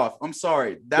cutting you off. I'm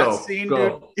sorry. Dude,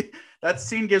 that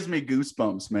scene gives me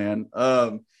goosebumps, man.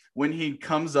 When he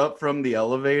comes up from the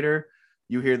elevator,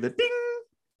 you hear the ding,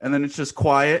 and then it's just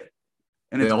quiet,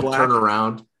 and it's black. Turn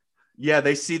around. Yeah,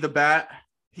 they see the bat.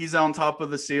 He's on top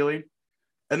of the ceiling,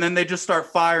 and then they just start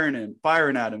firing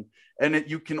at him, and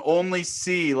you can only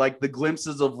see like the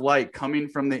glimpses of light coming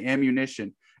from the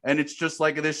ammunition, and it's just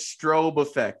like this strobe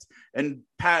effect. And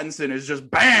Pattinson is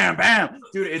just bam, bam,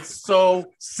 dude. It's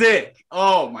so sick.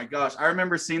 Oh my gosh, I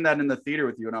remember seeing that in the theater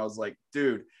with you, and I was like,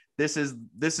 dude, this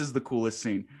is the coolest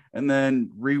scene. And then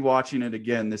rewatching it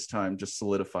again this time just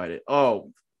solidified it.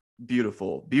 Oh,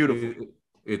 beautiful.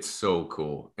 It's so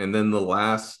cool. And then the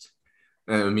last,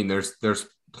 I mean, there's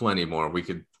plenty more. We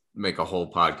could make a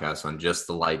whole podcast on just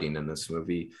the lighting in this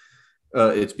movie.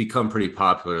 It's become pretty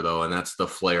popular though, and that's the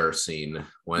flare scene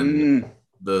when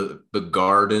the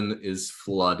garden is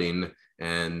flooding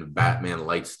and Batman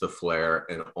lights the flare,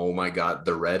 and oh my god,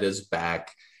 the red is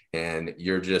back, and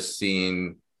you're just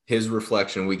seeing his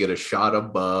reflection. We get a shot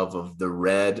above of the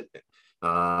red.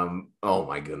 Oh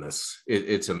my goodness,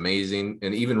 it's amazing.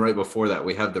 And even right before that,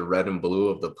 we have the red and blue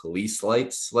of the police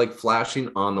lights like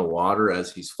flashing on the water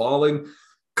as he's falling.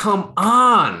 Come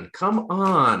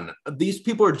on. These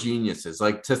people are geniuses.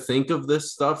 Like, to think of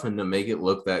this stuff and to make it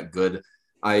look that good.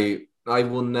 I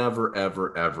will never,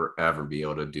 ever be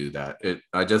able to do that.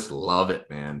 I just love it,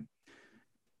 man.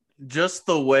 Just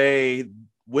the way,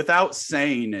 without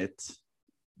saying it,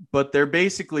 but they're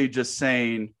basically just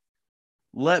saying,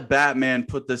 let Batman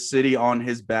put the city on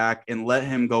his back and let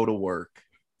him go to work.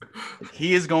 Like,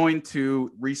 he is going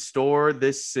to restore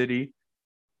this city.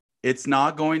 It's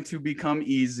not going to become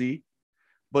easy,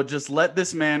 but just let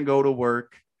this man go to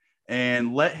work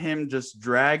and let him just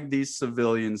drag these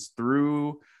civilians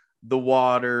through the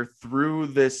water, through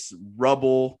this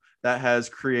rubble that has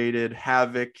created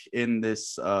havoc in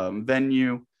this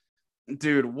venue.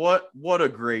 Dude, what a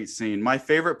great scene. My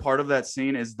favorite part of that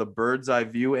scene is the bird's eye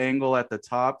view angle at the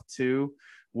top too,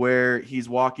 where he's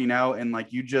walking out and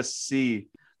like you just see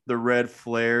the red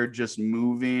flare just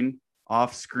moving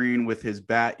off screen with his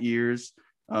bat ears,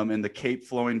 and the cape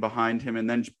flowing behind him, and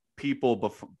then people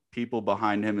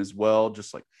behind him as well,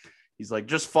 just like he's like,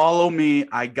 just follow me,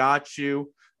 I got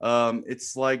you.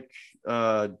 It's like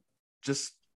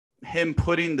just him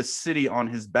putting the city on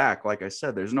his back. Like I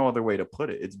said, there's no other way to put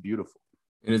it. It's beautiful.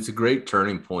 And it's a great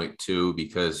turning point too,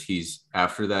 because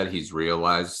after that he's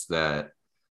realized that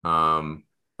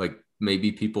like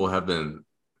maybe people have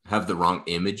the wrong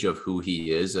image of who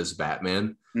he is as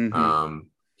Batman. Mm-hmm.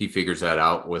 He figures that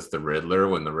out with the Riddler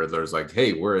when the Riddler's like,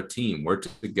 hey, we're a team, we're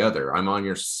together, I'm on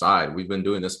your side, we've been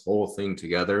doing this whole thing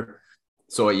together.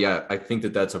 So yeah, I think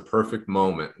that's a perfect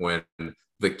moment when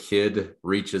the kid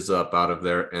reaches up out of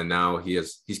there, and now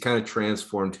he's kind of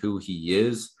transformed who he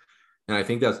is. And I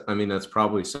think that's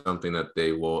probably something that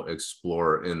they will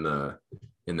explore in the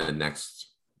next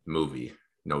movie,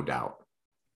 no doubt.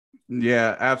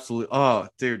 Yeah, absolutely. Oh,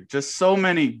 dude, just so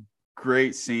many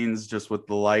great scenes just with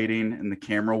the lighting and the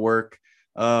camera work.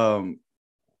 One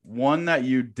that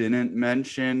you didn't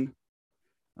mention,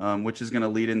 which is going to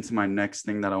lead into my next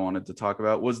thing that I wanted to talk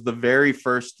about, was the very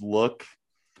first look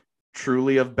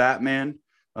truly of Batman.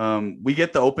 We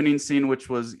get the opening scene, which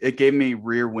it gave me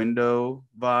Rear Window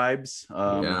vibes,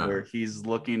 where he's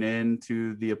looking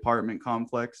into the apartment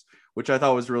complex, which I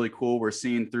thought was really cool. We're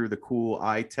seeing through the cool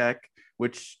eye tech,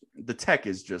 which the tech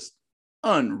is just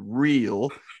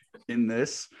unreal in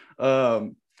this.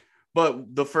 But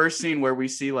the first scene where we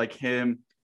see like him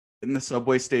in the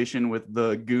subway station with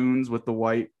the goons with the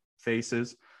white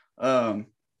faces,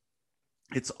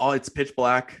 it's pitch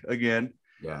black again.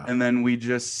 Yeah. And then we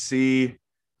just see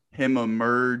him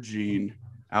emerging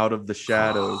out of the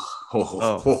shadows.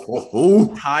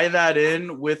 Tie that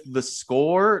in with the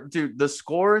score. Dude, the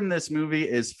score in this movie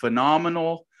is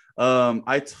phenomenal.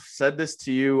 I said this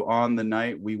to you on the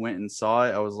night we went and saw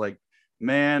it. I was like,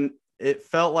 man, it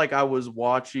felt like I was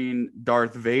watching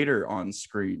Darth Vader on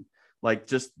screen. Like,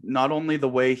 just not only the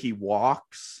way he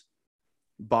walks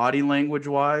body language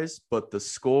wise, but the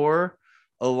score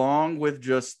along with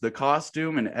just the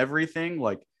costume and everything.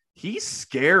 Like, he's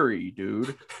scary,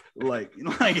 dude. like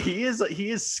he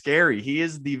is scary. He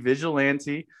is the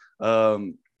vigilante,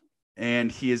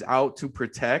 and he is out to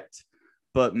protect.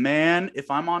 But man,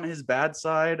 if I'm on his bad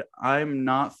side, I'm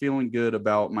not feeling good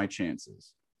about my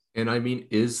chances. And I mean,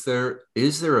 is there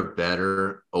a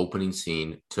better opening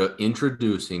scene to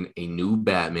introducing a new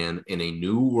Batman in a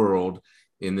new world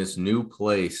in this new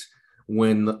place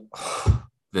when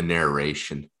the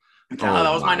narration? God,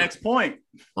 that was my next point.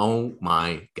 Oh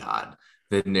my God,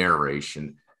 the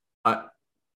narration.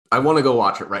 I want to go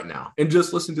watch it right now and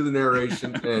just listen to the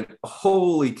narration. And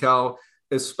holy cow,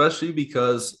 especially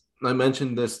because I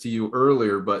mentioned this to you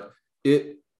earlier, but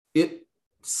it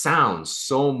sounds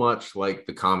so much like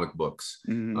the comic books.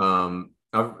 Mm-hmm.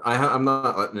 I'm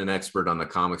not an expert on the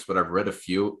comics, but I've read a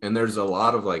few, and there's a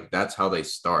lot of like, that's how they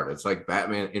start. It's like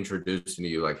Batman introducing to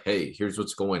you like, hey, here's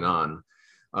what's going on.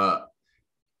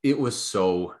 It was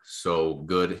so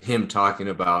good. Him talking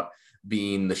about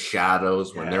being the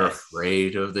shadows when they're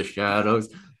afraid of the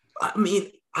shadows. I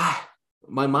mean,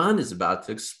 my mind is about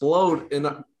to explode. And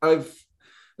I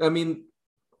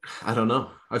don't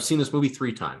know. I've seen this movie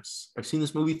 3 times.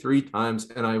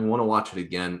 And I want to watch it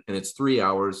again. And it's 3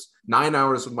 hours, 9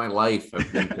 hours of my life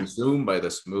have been consumed by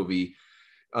this movie.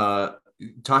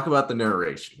 Talk about the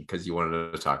narration, because you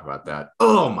wanted to talk about that.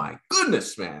 Oh my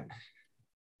goodness, man.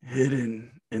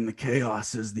 Hidden in the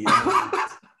chaos is the element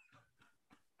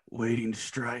waiting to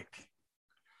strike.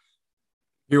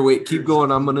 Here, wait, keep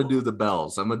going. I'm gonna do the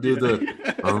bells. I'm gonna do the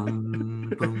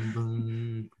boom, boom,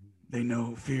 boom. They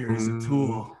know fear is a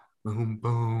tool. Boom,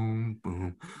 boom,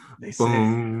 boom. They say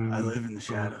I live in the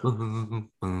shadows,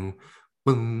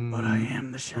 but I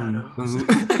am the shadows.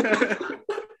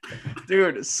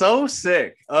 Dude, so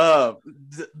sick.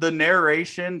 The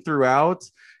narration throughout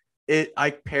it, I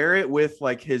pair it with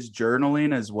like his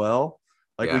journaling as well.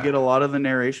 Like, we get a lot of the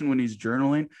narration when he's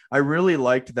journaling. I really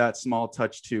liked that small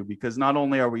touch too, because not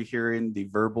only are we hearing the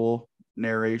verbal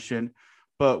narration,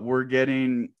 but we're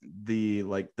getting the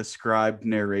scribed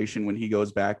narration when he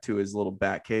goes back to his little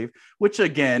bat cave, which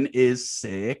again is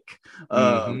sick.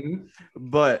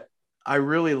 But I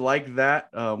really like that.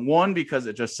 One, because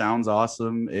it just sounds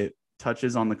awesome. It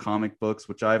touches on the comic books,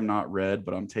 which I have not read,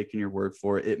 but I'm taking your word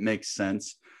for it. It makes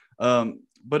sense.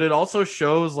 But it also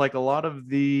shows like a lot of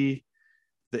the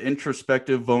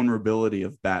introspective vulnerability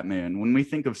of Batman. When we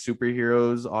think of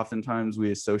superheroes, oftentimes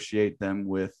we associate them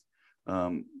with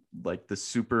like the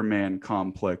Superman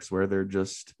complex, where they're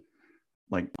just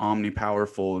like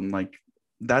omnipowerful, and like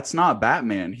that's not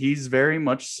Batman. He's very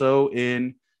much so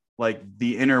in like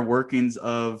the inner workings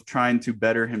of trying to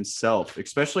better himself,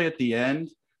 especially at the end.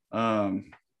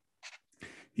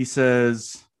 He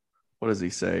says, what does he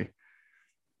say?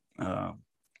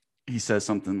 He says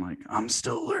something like, I'm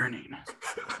still learning.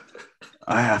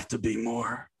 I have to be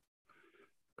more.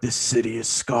 This city is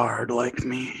scarred like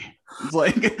me. It's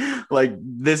like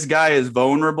this guy is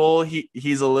vulnerable.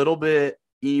 He's a little bit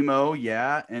emo,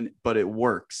 yeah, but it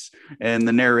works. And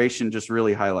the narration just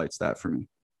really highlights that for me.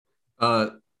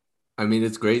 I mean,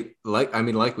 it's great.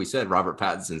 Like we said, Robert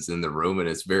Pattinson's in the room, and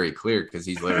it's very clear because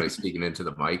he's literally speaking into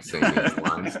the mic saying these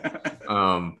lines.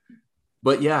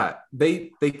 But yeah, they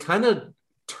kind of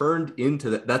turned into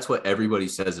that. That's what everybody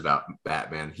says about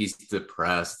Batman. He's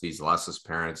depressed. He's lost his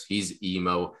parents. He's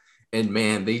emo, and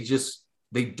man, they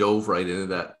dove right into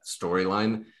that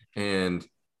storyline. And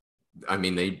I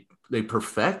mean, they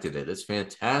perfected it. It's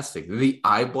fantastic. The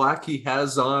eye black he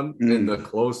has on and the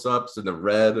close-ups and the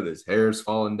red and his hair's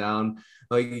falling down.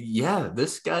 Like, yeah,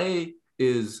 this guy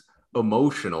is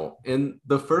emotional. And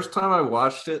the first time I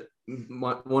watched it,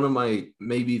 one of my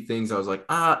maybe things I was like,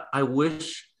 I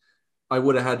wish I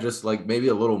would have had just like maybe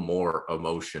a little more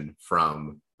emotion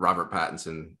from Robert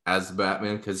Pattinson as the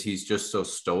Batman, because he's just so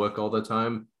stoic all the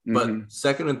time. But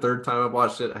second and third time I've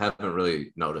watched it, I haven't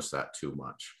really noticed that too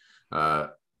much.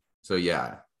 So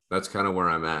yeah, that's kind of where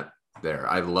I'm at there.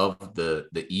 I love the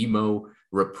emo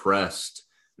repressed,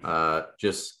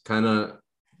 just kind of,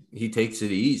 he takes it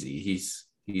easy.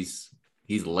 He's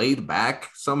laid back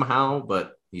somehow,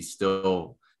 but he's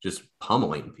still just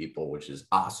pummeling people, which is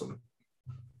awesome.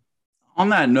 On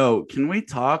that note, can we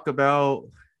talk about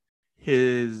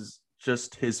his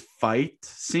fight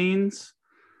scenes?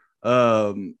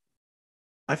 I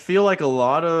feel like a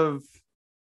lot of,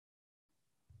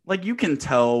 like, you can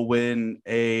tell when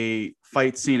a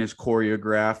fight scene is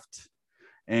choreographed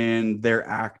and they're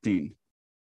acting,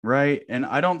 right? And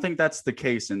I don't think that's the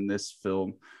case in this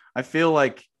film. I feel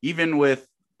like even with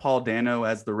Paul Dano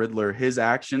as the Riddler, his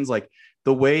actions, like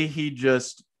the way he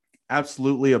just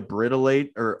absolutely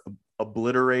obliterates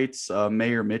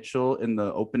Mayor Mitchell in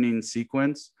the opening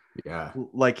sequence. Yeah.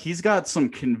 Like, he's got some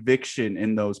conviction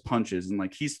in those punches, and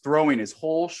like he's throwing his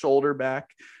whole shoulder back.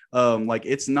 Like,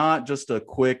 it's not just a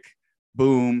quick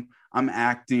boom, I'm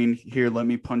acting here, let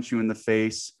me punch you in the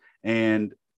face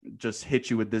and just hit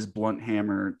you with this blunt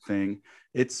hammer thing.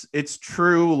 It's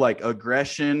true, like,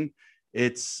 aggression,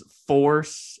 it's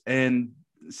force. And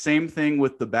same thing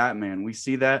with the Batman. We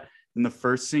see that in the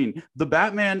first scene. The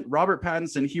Batman, Robert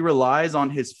Pattinson, he relies on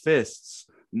his fists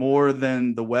more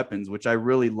than the weapons, which I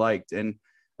really liked. And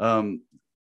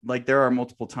like, there are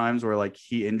multiple times where like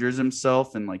he injures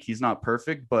himself and like he's not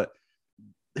perfect, but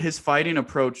his fighting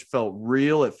approach felt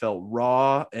real, it felt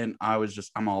raw, and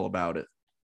I'm all about it.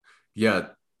 Yeah.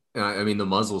 I mean, the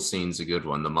muzzle scene's a good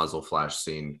one, the muzzle flash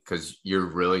scene, because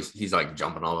he's like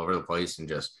jumping all over the place and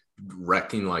just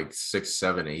wrecking like 6,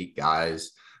 7, 8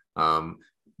 guys.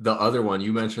 The other one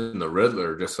you mentioned, the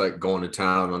Riddler, just like going to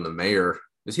town on the mayor.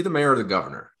 Is he the mayor or the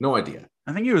governor? No idea.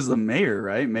 I think he was the mayor,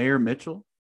 right? Mayor Mitchell.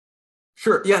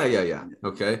 Sure. Yeah.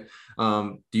 Okay.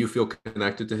 Do you feel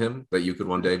connected to him, that you could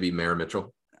one day be Mayor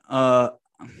Mitchell?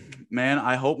 Man,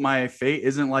 I hope my fate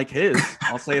isn't like his.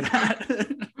 I'll say that.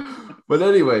 But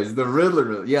anyways, the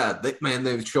Riddler, yeah,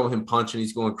 they show him punching,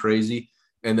 he's going crazy.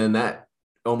 And then that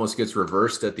almost gets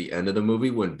reversed at the end of the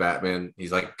movie when Batman,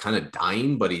 he's like kind of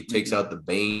dying, but he takes out the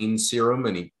Bane serum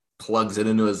and he plugs it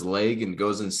into his leg and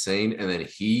goes insane. And then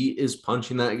he is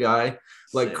punching that guy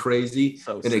like crazy.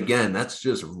 And again, that's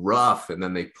just rough. And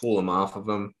then they pull him off of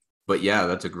him. But yeah,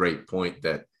 that's a great point,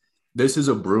 that this is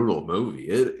a brutal movie.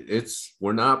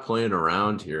 We're not playing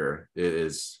around here. It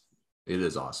is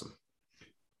awesome.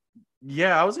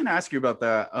 Yeah, I was going to ask you about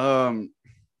that.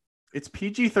 It's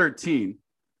PG-13.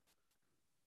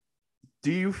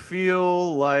 Do you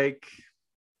feel like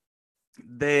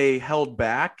they held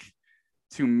back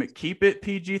to keep it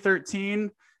PG-13,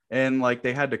 and like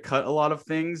they had to cut a lot of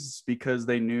things because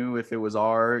they knew if it was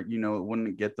R, it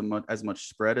wouldn't get as much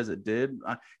spread as it did?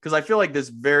 Because I feel like this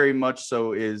very much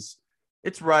so it's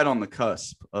right on the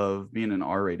cusp of being an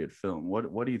R-rated film.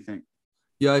 What do you think?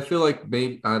 Yeah, I feel like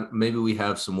maybe we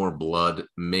have some more blood.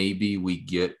 Maybe we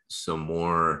get some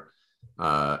more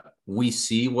we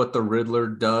see what the Riddler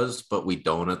does, but we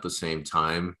don't at the same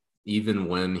time. Even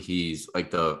when he's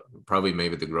like probably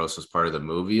maybe the grossest part of the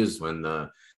movie is when the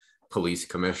police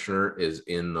commissioner is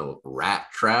in the rat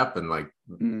trap and like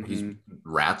he's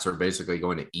rats are basically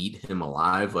going to eat him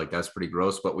alive. Like that's pretty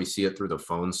gross, but we see it through the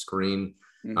phone screen.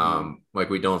 Like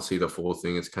we don't see the full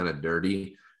thing. It's kind of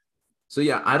dirty. So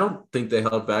yeah, I don't think they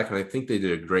held back, and I think they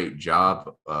did a great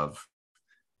job of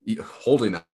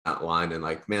holding that line. And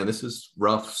like, man, this is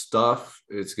rough stuff.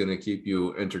 It's going to keep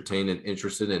you entertained and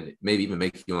interested, and maybe even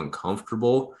make you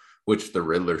uncomfortable, which the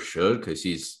Riddler should, because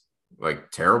he's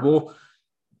like terrible.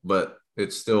 But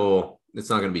it's not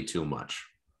going to be too much.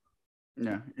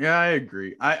 Yeah, I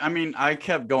agree. I mean, I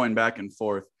kept going back and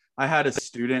forth. I had a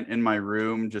student in my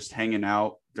room just hanging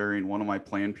out during one of my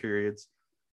plan periods,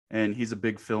 and he's a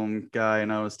big film guy.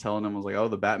 And I was telling him, I was like, oh,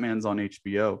 the Batman's on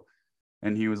HBO.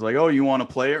 And he was like, oh, you want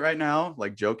to play it right now?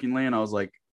 Like jokingly. And I was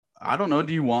like, I don't know.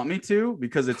 Do you want me to?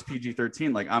 Because it's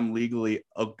PG-13. Like I'm legally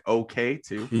okay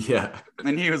to. Yeah.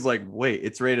 And he was like, wait,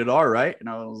 it's rated R, right? And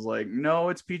I was like, no,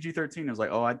 it's PG-13. I was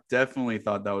like, oh, I definitely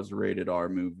thought that was a rated R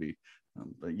movie.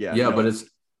 But yeah. Yeah, no. But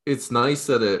it's nice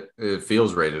that it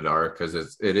feels rated R, because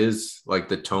it is like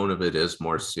the tone of it is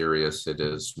more serious. It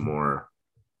is more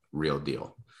real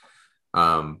deal.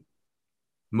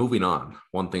 Moving on.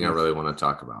 One thing I really want to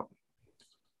talk about.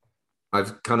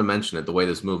 I've kind of mentioned it, the way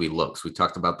this movie looks. We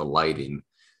talked about the lighting.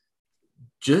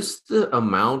 Just the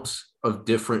amount of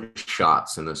different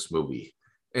shots in this movie.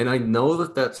 And I know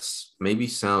that's maybe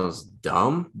sounds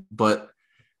dumb, but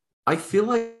I feel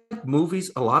like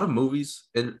a lot of movies,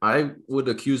 and I would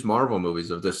accuse Marvel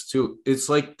movies of this too. It's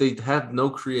like they have no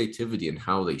creativity in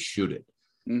how they shoot it.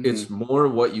 It's more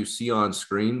what you see on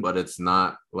screen, but it's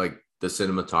not like the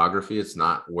cinematography. It's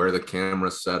not where the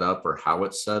camera's set up or how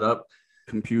it's set up.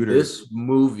 Computer. This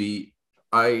movie,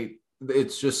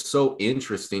 it's just so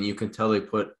interesting. You can tell they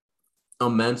put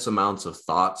immense amounts of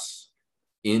thoughts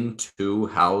into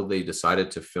how they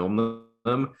decided to film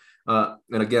them. And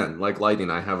again, like lighting,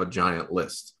 I have a giant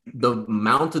list. The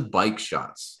mounted bike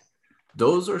shots,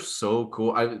 those are so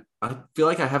cool. I feel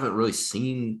like I haven't really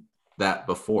seen that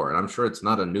before, and I'm sure it's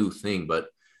not a new thing, but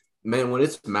man, when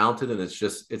it's mounted and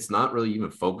it's not really even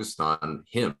focused on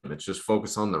him. It's just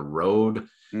focused on the road.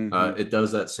 It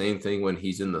does that same thing when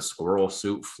he's in the squirrel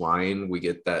suit flying. We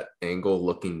get that angle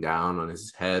looking down on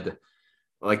his head.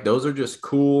 Like those are just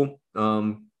cool.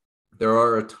 There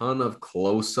are a ton of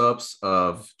close-ups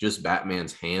of just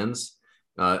Batman's hands.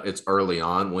 It's early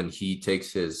on when he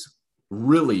takes his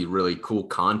really, really cool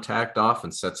contact off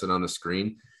and sets it on the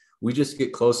screen. We just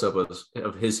get close-up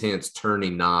of his hands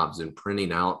turning knobs and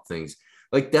printing out things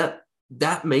like that.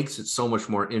 That makes it so much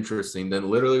more interesting than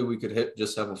literally we could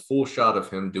just have a full shot of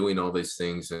him doing all these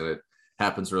things and it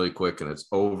happens really quick and it's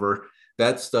over.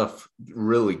 That stuff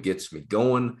really gets me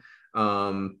going.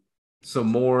 So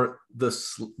more the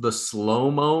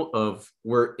slow-mo of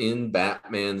we're in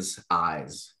Batman's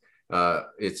eyes.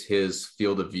 It's his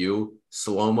field of view,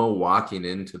 slow-mo walking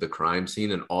into the crime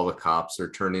scene and all the cops are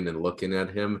turning and looking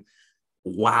at him.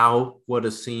 Wow, what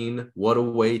a scene. What a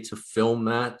way to film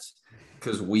that,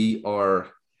 because we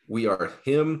are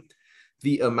him.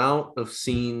 The amount of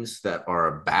scenes that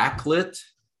are backlit,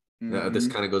 this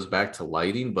kind of goes back to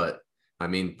lighting, but I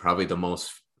mean, probably the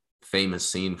most famous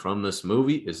scene from this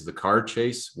movie is the car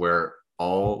chase, where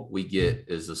all we get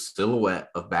is a silhouette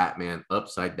of Batman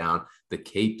upside down. The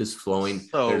cape is flowing.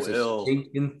 There's a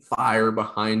stinking fire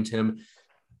behind him.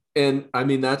 And I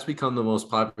mean, that's become the most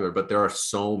popular, but there are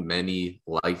so many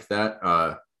like that.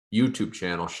 YouTube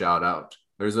channel shout out.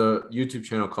 There's a YouTube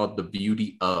channel called The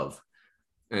Beauty Of,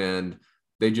 and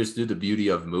they just do the beauty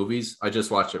of movies. I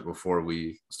just watched it before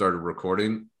we started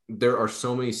recording. There are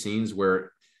so many scenes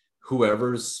where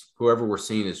whoever we're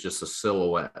seeing is just a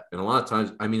silhouette. And a lot of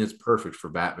times, I mean, it's perfect for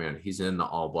Batman. He's in the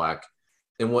all black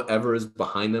and whatever is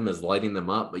behind them is lighting them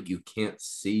up, but you can't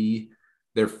see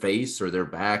their face or their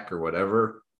back or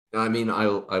whatever. I mean, I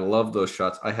love those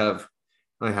shots. I have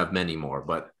many more,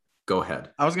 but go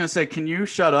ahead. I was going to say, can you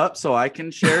shut up so I can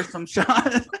share some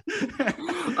shots?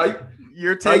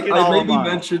 You're taking all of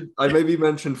mine. I maybe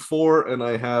mentioned 4 and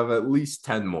I have at least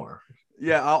 10 more.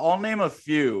 Yeah, I'll name a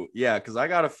few. Yeah, because I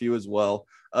got a few as well.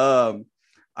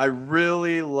 I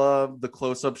really love the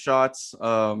close-up shots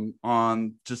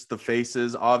on just the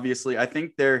faces. Obviously, I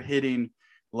think they're hitting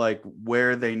like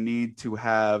where they need to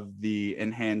have the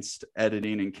enhanced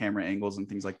editing and camera angles and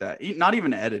things like that. Not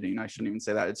even editing. I shouldn't even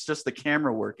say that. It's just the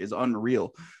camera work is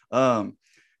unreal. One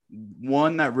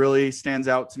that really stands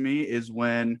out to me is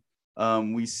when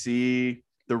we see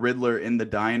the Riddler in the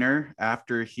diner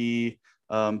after he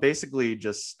basically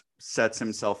just sets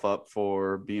himself up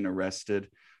for being arrested.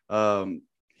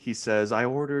 He says, I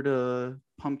ordered a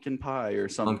pumpkin pie or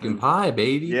something. Pumpkin pie,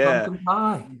 baby. Yeah. Pumpkin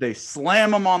pie. They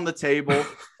slam him on the table.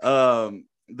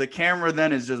 The camera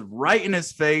then is just right in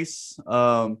his face.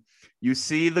 You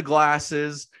see the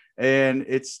glasses, and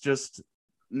it's just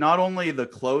not only the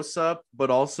close up, but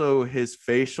also his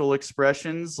facial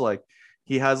expressions. Like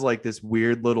he has like this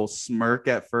weird little smirk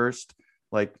at first.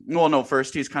 Like, well, no,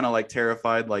 first he's kind of like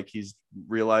terrified, like he's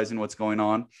realizing what's going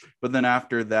on. But then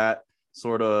after that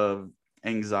sort of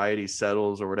anxiety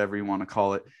settles, or whatever you want to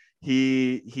call it,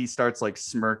 he starts like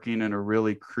smirking in a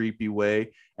really creepy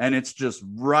way, and it's just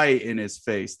right in his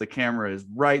face. The camera is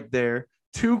right there,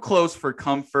 too close for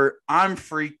comfort. I'm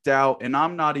freaked out, and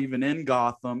I'm not even in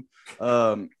Gotham.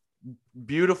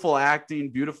 Beautiful acting,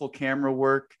 beautiful camera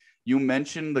work. You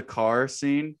mentioned the car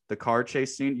scene, the car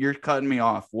chase scene. You're cutting me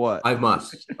off. What? I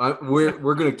must.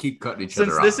 We're gonna keep cutting each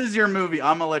other off. Since this is your movie,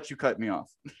 I'm gonna let you cut me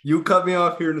off. You cut me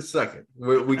off here in a second.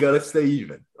 We gotta stay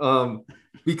even.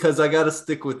 Because I gotta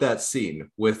stick with that scene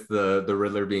with the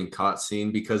Riddler being caught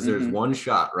scene, because there's one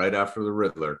shot right after the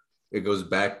Riddler. It goes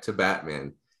back to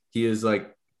Batman. He is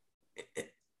like,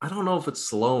 I don't know if it's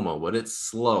slow-mo, but it's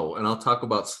slow. And I'll talk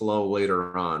about slow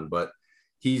later on, but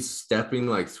he's stepping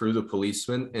like through the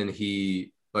policeman, and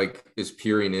he like is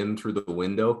peering in through the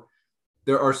window.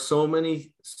 There are so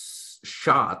many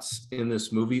shots in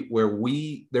this movie where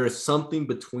there is something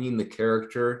between the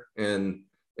character and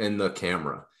the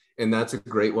camera. And that's a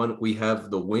great one. We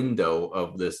have the window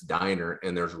of this diner,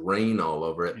 and there's rain all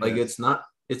over it. Yes. Like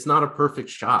it's not a perfect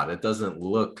shot. It doesn't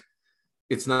look,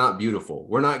 it's not beautiful.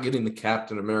 We're not getting the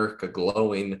Captain America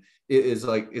glowing. It is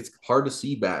like, it's hard to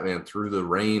see Batman through the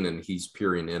rain, and he's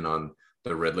peering in on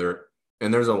the Riddler.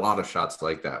 And there's a lot of shots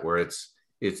like that where it's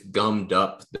gummed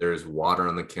up. There's water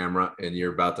on the camera, and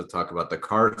you're about to talk about the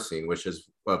car scene, which is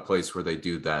a place where they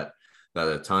do that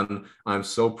a ton. I'm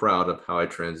so proud of how I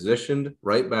transitioned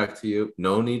right back to you.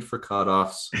 No need for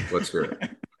cutoffs. Let's hear it.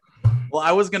 Well,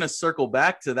 I was going to circle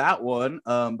back to that one,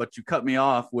 but you cut me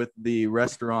off with the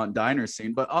restaurant diner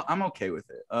scene, but I'm okay with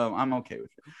it. I'm okay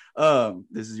with it.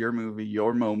 This is your movie,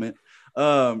 your moment.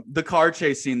 The car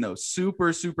chase scene, though,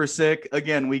 super, super sick.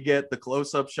 Again, we get the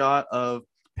close-up shot of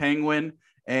Penguin,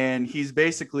 and he's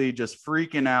basically just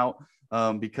freaking out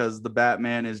because the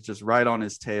Batman is just right on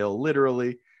his tail,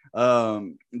 literally.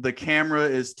 The camera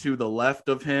is to the left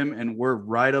of him, and we're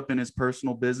right up in his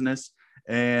personal business.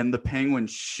 And the Penguin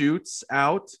shoots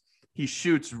out. He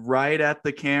shoots right at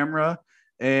the camera,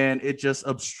 and it just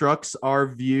obstructs our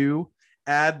view.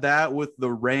 Add that with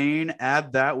the rain,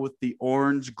 add that with the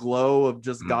orange glow of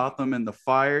just Gotham and the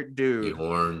fire, dude. The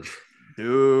orange,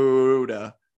 dude.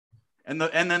 And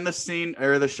then the scene,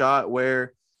 or the shot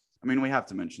where, I mean, we have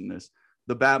to mention this.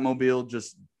 The Batmobile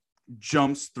just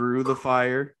jumps through the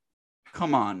fire.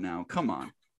 Come on now, come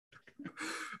on.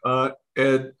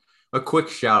 And a quick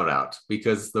shout out,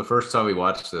 because the first time we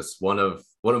watched this, one of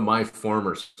my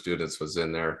former students was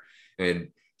in there, and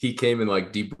he came and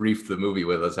like debriefed the movie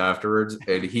with us afterwards,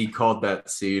 and he called that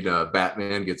scene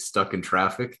Batman gets stuck in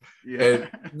traffic. Yeah. And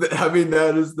I mean,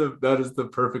 that is the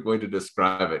perfect way to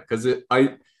describe it, because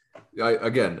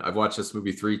I've watched this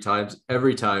movie 3 times.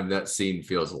 Every time that scene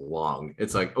feels long.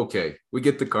 It's like, okay, we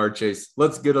get the car chase.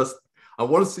 I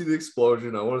want to see the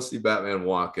explosion. I want to see Batman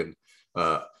walking.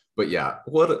 But yeah,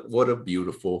 what a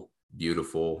beautiful,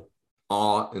 beautiful,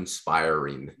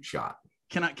 awe-inspiring shot.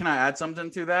 Can I add something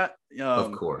to that?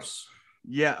 Of course.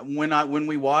 Yeah, when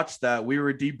we watched that, we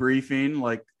were debriefing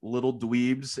like little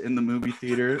dweebs in the movie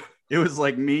theater. It was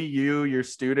like me, you, your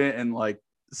student, and like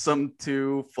some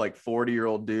 2 like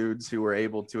 40-year-old dudes who were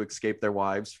able to escape their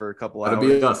wives for a couple hours.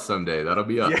 That'll be us someday. That'll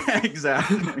be us. Yeah,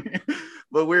 exactly.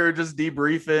 But we were just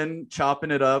debriefing,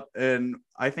 chopping it up, and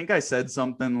I think I said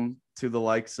something to the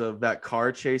likes of that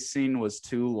car chase scene was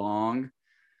too long.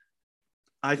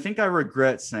 I think I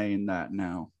regret saying that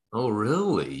now. Oh,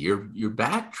 really? You're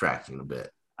backtracking a bit.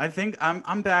 I think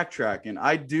I'm backtracking.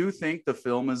 I do think the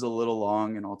film is a little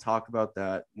long, and I'll talk about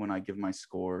that when I give my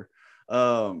score.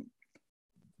 But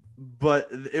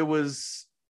it was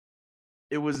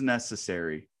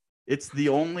necessary. It's the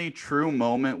only true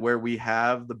moment where we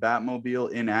have the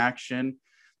Batmobile in action.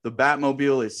 The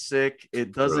Batmobile is sick.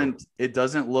 It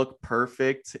doesn't look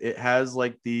perfect. It has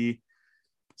like the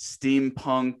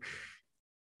steampunk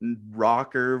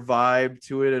rocker vibe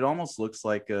to it. It almost looks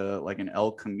like an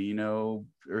El Camino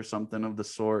or something of the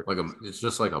sort. It's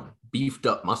just like a beefed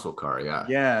up muscle car. Yeah.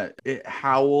 Yeah. It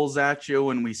howls at you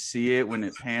when we see it, when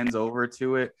it pans over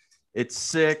to it. It's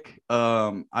sick.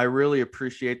 I really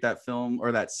appreciate that film,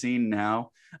 or that scene now.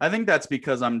 I think that's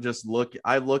because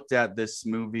I looked at this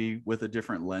movie with a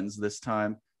different lens this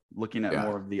time, looking at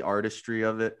more of the artistry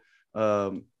of it.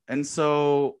 And And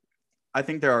so I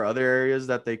think there are other areas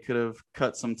that they could have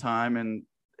cut some time and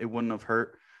it wouldn't have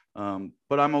hurt.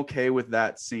 But I'm okay with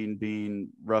that scene being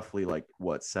roughly like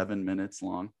 7 minutes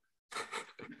long.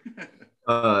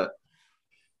 uh,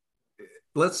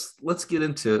 let's get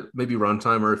into maybe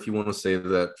runtime, or if you want to say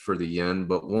that for the end.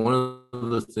 But one of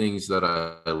the things that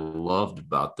I loved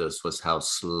about this was how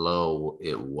slow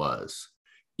it was.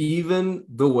 Even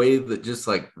the way that just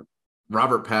like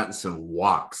Robert Pattinson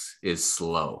walks is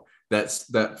slow. That's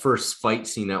that first fight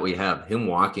scene that we have, him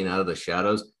walking out of the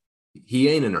shadows. He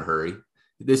ain't in a hurry.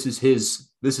 This is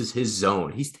his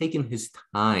zone. He's taking his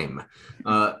time.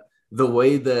 The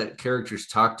way that characters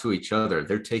talk to each other,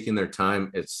 they're taking their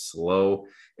time. It's slow,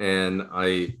 and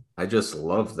I just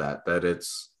love that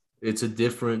it's just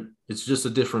a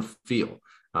different feel.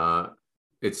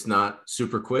 It's not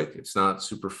super quick, it's not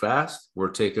super fast. We're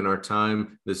taking our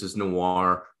time. This is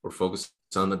noir. We're focused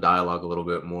on the dialogue a little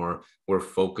bit more. We're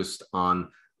focused on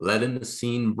letting the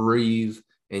scene breathe.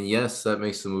 And yes, that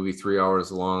makes the movie 3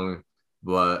 hours long,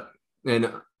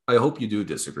 and I hope you do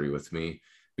disagree with me,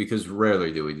 because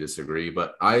rarely do we disagree,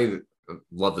 but I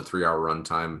love the 3 hour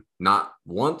runtime. Not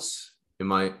once I'm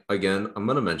going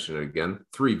to mention it again,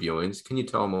 3 viewings. Can you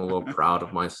tell I'm a little proud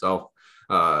of myself?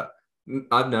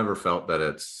 I've never felt that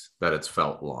it's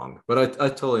felt long, but I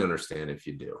totally understand if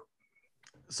you do.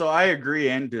 So I agree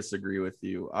and disagree with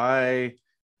you. I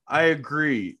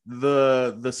agree.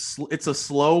 It's a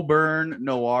slow burn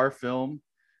noir film,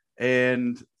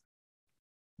 and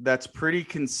that's pretty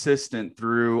consistent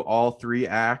through all 3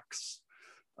 acts.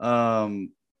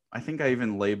 I think I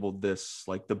even labeled this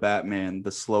like the Batman,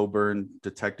 the slow burn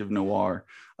detective noir.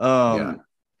 Yeah.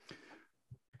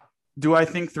 Do I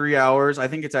think 3 hours? I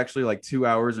think it's actually like 2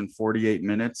 hours and 48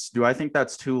 minutes. Do I think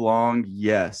that's too long?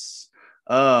 Yes.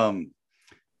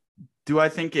 Do I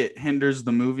think it hinders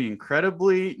the movie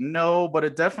incredibly? No, but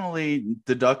it definitely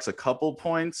deducts a couple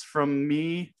points from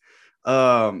me.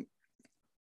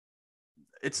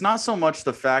 It's not so much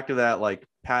the fact of that like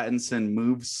Pattinson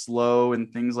moves slow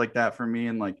and things like that for me,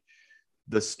 and like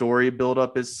the story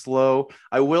buildup is slow.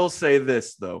 I will say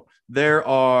this though, there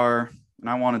are, and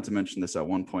I wanted to mention this at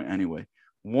one point anyway,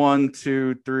 1,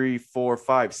 2, 3, 4,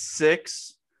 5,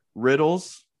 6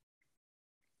 riddles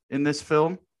in this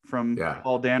film from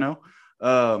Paul Dano.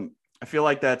 I feel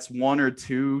like that's 1 or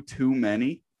 2 too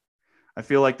many. I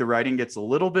feel like the writing gets a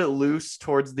little bit loose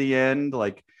towards the end,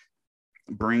 like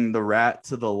bring the rat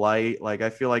to the light. Like I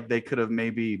feel like they could have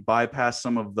maybe bypassed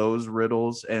some of those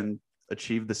riddles and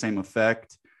achieved the same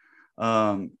effect.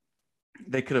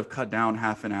 They could have cut down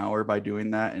half an hour by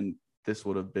doing that, and this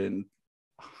would have been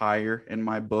higher in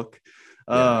my book.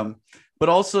 But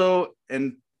also,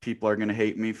 and people are going to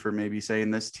hate me for maybe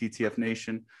saying this, TTF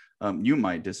Nation, you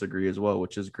might disagree as well,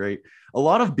 which is great. A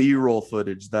lot of B-roll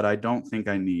footage that I don't think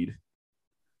I need.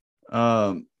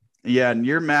 Yeah, and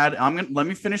you're mad. Let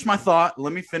me finish my thought.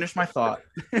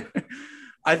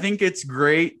 I think it's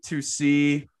great to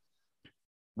see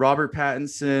Robert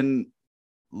Pattinson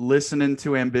listening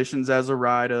to Ambitions as a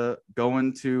Rider,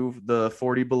 going to the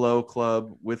 40 Below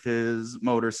Club with his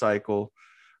motorcycle.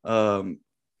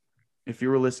 If you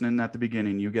were listening at the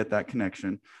beginning, you get that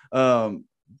connection.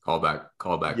 Call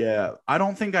back. Yeah, I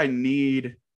don't think I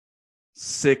need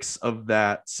 6 of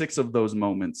those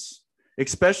moments,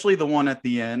 especially the one at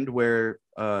the end where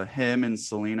him and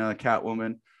Selena,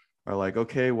 Catwoman, are like,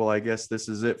 okay, well, I guess this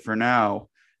is it for now.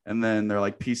 And then they're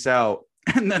like, peace out.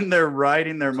 And then they're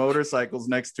riding their motorcycles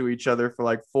next to each other for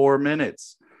like 4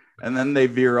 minutes. And then they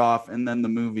veer off and then the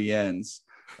movie ends.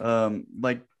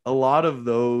 Like a lot of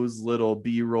those little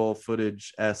B-roll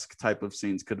footage-esque type of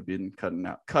scenes could have been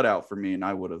cut out for me, and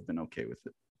I would have been okay with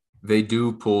it. They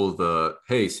do pull the,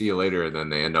 hey, see you later, and then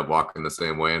they end up walking the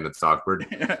same way, and it's awkward.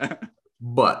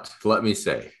 But let me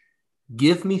say,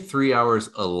 give me 3 hours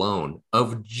alone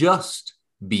of just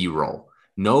B-roll,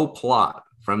 no plot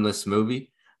from this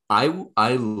movie. I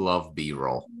love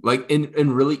B-roll. Like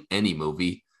in really any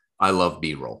movie, I love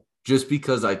B-roll just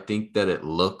because I think that it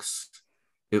looks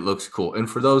cool. And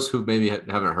for those who maybe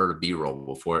haven't heard of B-roll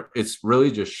before, it's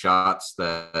really just shots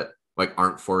that like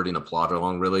aren't forwarding the plot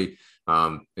along really. It's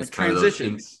like kind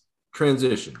transitions. Of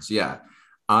transitions. Yeah.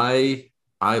 I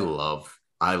love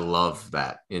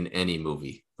that in any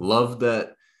movie. Love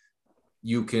that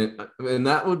you can, and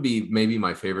that would be maybe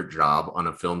my favorite job on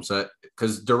a film set,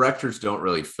 because directors don't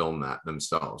really film that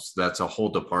themselves. That's a whole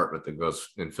department that goes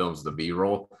and films the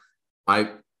B-roll. I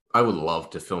would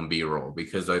love to film B-roll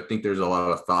because I think there's a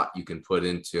lot of thought you can put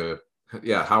into,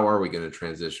 how are we going to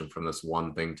transition from this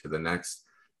one thing to the next?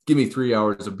 Give me 3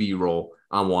 hours of B-roll.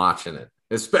 I'm watching it,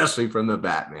 especially from the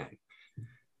Batman.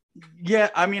 Yeah,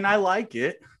 I mean, I like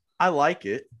it.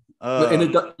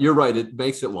 And you're right. It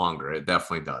makes it longer. It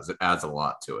definitely does. It adds a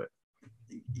lot to it.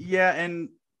 Yeah, and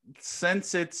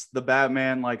since it's the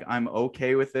Batman, like I'm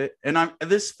okay with it. And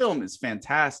this film is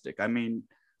fantastic. I mean,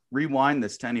 rewind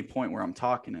this to any point where I'm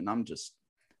talking and I'm just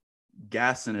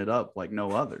gassing it up like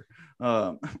no other.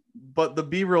 But the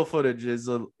B-roll footage is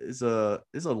a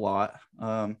lot.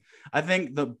 I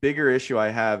think the bigger issue I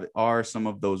have are some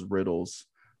of those riddles.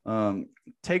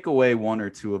 Take away one or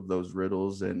two of those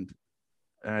riddles, and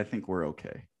I think we're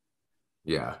okay.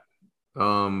 Yeah.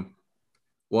 Well,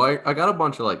 I got a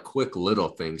bunch of like quick little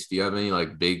things. Do you have any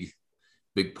like big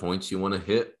points you want to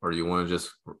hit, or you want to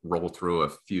just roll through a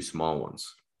few small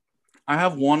ones? I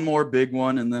have one more big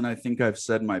one, and then I think I've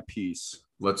said my piece.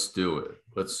 Let's do it.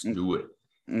 Let's do it.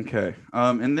 Okay.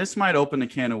 And this might open a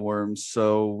can of worms,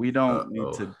 so we don't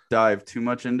need to dive too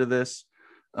much into this.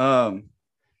 How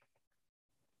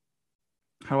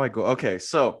do I go? Okay,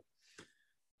 so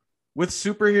with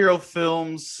superhero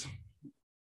films,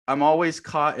 I'm always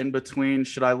caught in between.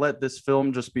 Should I let this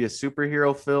film just be a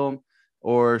superhero film,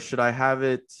 or should I have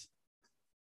it,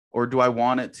 or do I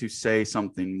want it to say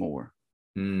something more?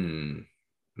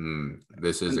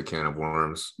 This is a can of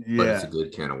worms, but it's a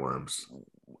good can of worms.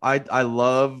 I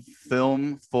love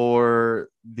film for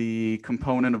the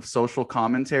component of social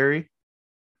commentary.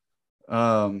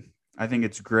 I think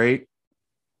it's great.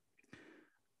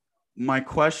 My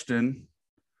question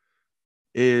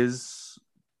is,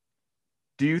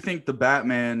 do you think the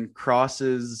Batman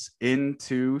crosses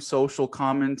into social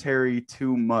commentary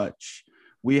too much?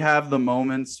 We have the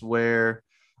moments where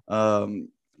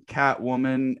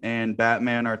Catwoman and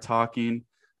Batman are talking.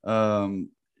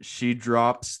 She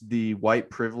drops the white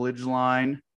privilege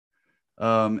line,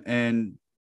 and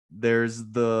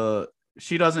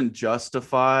she doesn't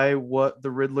justify what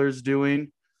the Riddler's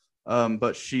doing,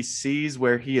 but she sees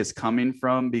where he is coming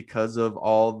from because of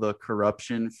all the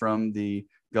corruption from the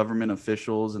government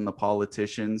officials and the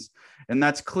politicians. And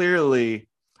that's clearly,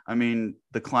 I mean,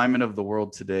 the climate of the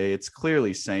world today, it's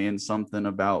clearly saying something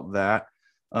about that.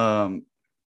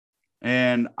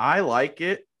 And I like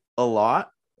it a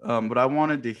lot, but I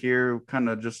wanted to hear kind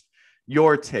of just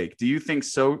your take. Do you think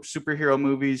superhero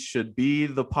movies should be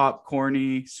the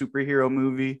popcorny superhero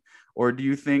movie, or do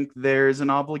you think there's an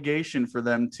obligation for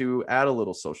them to add a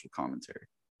little social commentary?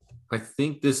 I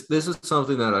think this is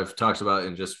something that I've talked about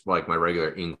in just like my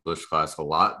regular English class a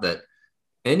lot, that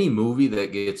any movie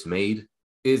that gets made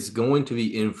is going to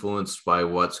be influenced by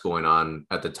what's going on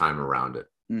at the time around it.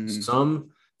 Mm-hmm. Some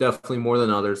definitely more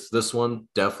than others. This one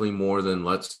definitely more than,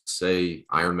 let's say,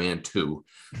 Iron Man 2.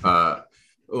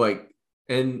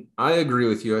 And I agree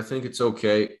with you. I think it's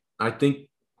okay. I think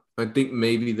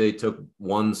maybe they took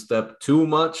one step too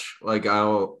much. Like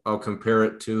I'll compare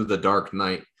it to The Dark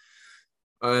Knight.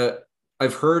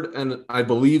 I've heard, and I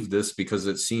believe this because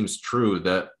it seems true,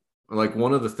 that like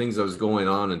one of the things that was going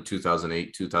on in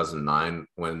 2008, 2009,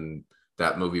 when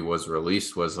that movie was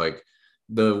released, was like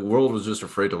the world was just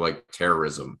afraid of like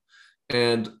terrorism.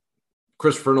 And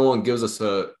Christopher Nolan gives us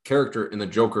a character in the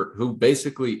Joker who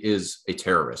basically is a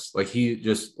terrorist. Like he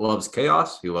just loves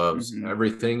chaos. He loves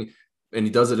everything. And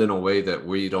he does it in a way that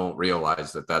we don't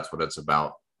realize that that's what it's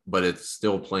about, but it's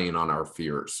still playing on our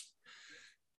fears.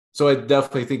 So I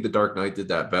definitely think The Dark Knight did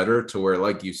that better, to where,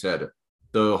 like you said,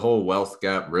 the whole wealth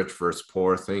gap, rich versus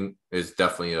poor thing is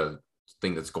definitely a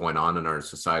thing that's going on in our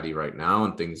society right now,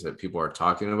 and things that people are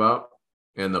talking about.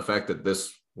 And the fact that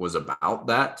this was about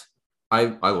that, I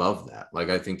love that. Like,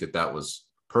 I think that was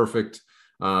perfect.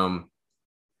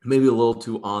 Maybe a little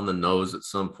too on the nose at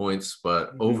some points,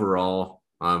 but overall,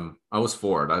 I was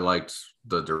for it. I liked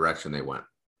the direction they went.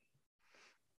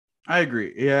 I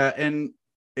agree. Yeah. And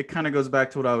it kind of goes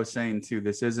back to what I was saying too.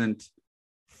 This isn't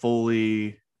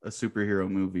fully a superhero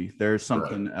movie. There's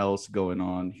something else going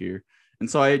on here. And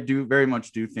so I do very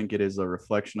much think it is a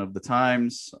reflection of the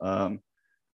times.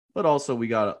 But also we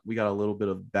got a little bit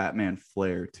of Batman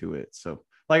flair to it. So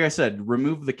like I said,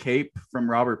 remove the cape from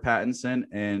Robert Pattinson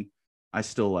and I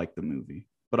still like the movie,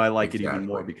 but I like it even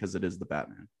more because it is the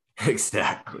Batman.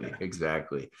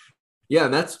 Exactly. Yeah.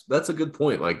 And that's a good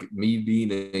point. Like, me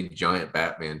being a giant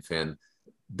Batman fan,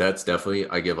 that's definitely,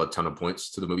 I give a ton of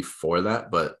points to the movie for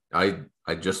that, but I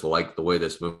just like the way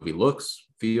this movie looks,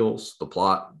 feels, the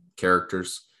plot,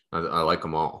 characters. I like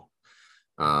them all.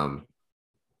 And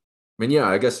yeah,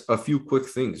 I guess a few quick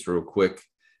things real quick.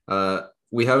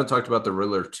 We haven't talked about the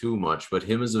Riddler too much, but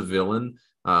him as a villain,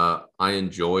 I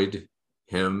enjoyed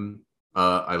him.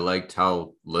 I liked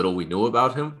how little we knew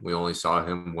about him. We only saw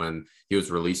him when he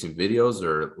was releasing videos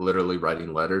or literally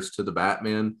writing letters to the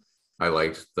Batman. I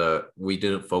liked that we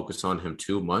didn't focus on him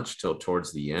too much till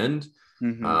towards the end.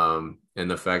 And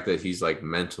the fact that he's like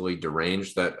mentally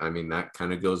deranged, that I mean, that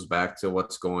kind of goes back to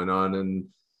what's going on in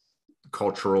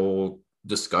cultural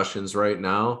discussions right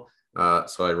now.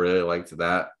 So I really liked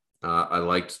that. I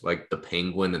liked like the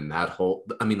penguin and that whole,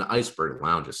 I mean, the iceberg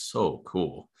lounge is so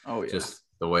cool. Oh yeah. Just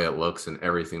the way it looks and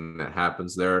everything that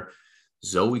happens there.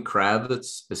 Zoe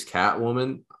Kravitz as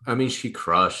Catwoman, I mean, she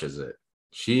crushes it.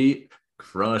 She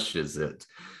crushes it.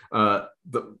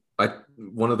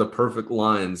 One of the perfect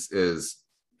lines is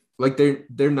like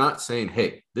they're not saying,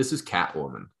 "Hey, this is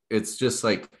Catwoman." It's just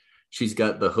like she's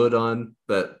got the hood on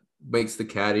that makes the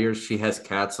cat ears. She has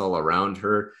cats all around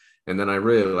her, and then I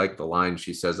really like the line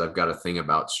she says, "I've got a thing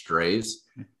about strays,"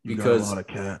 because got a lot of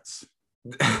cats.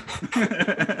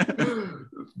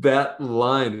 That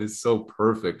line is so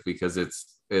perfect because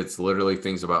it's literally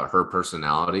things about her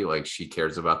personality. Like she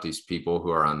cares about these people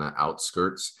who are on the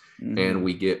outskirts, and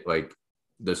we get like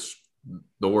this.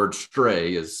 The word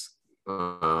 "stray" is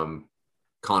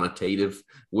connotative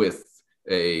with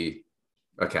a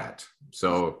cat.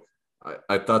 So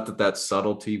I thought that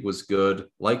subtlety was good.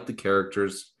 Like the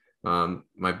characters.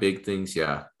 My big things,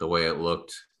 yeah, the way it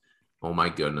looked. Oh my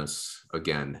goodness!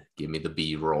 Again, give me the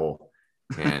B-roll,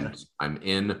 and I'm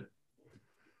in.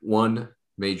 One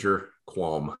major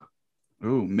qualm.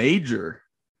 Ooh, major.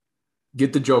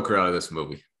 Get the Joker out of this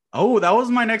movie. Oh, that was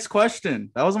my next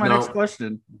question. All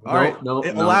right.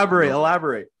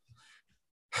 Elaborate.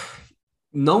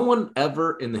 No one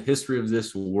ever in the history of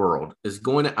this world is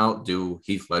going to outdo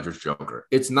Heath Ledger's Joker.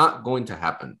 It's not going to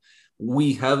happen.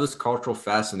 We have this cultural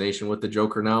fascination with the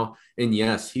Joker now. And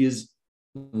yes, he is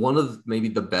one of maybe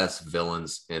the best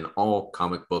villains in all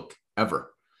comic book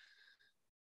ever.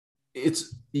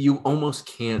 You almost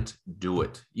can't do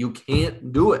it. You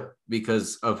can't do it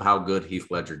because of how good Heath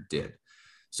Ledger did.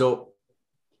 So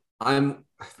I'm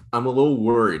a little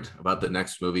worried about the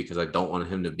next movie because I don't want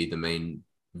him to be the main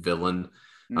villain.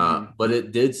 But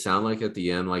it did sound like at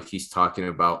the end, like he's talking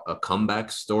about a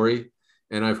comeback story.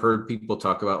 And I've heard people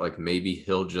talk about like maybe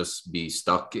he'll just be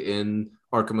stuck in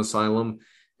Arkham Asylum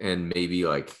and maybe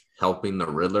like helping the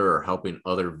Riddler or helping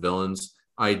other villains.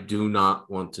 I do not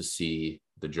want to see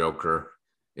the Joker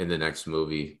in the next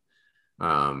movie.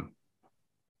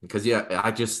 Because yeah,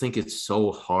 I just think it's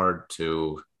so hard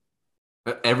to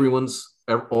everyone's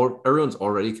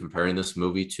already comparing this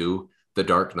movie to The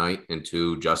Dark Knight and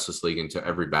to Justice League and to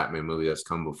every Batman movie that's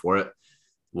come before it.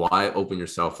 Why open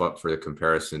yourself up for the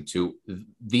comparison to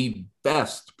the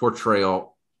best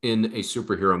portrayal in a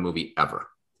superhero movie ever?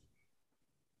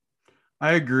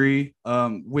 I agree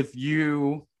with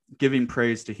you giving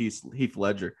praise to Heath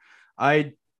Ledger.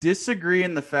 I disagree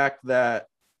in the fact that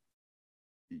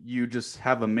you just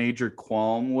have a major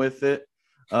qualm with it.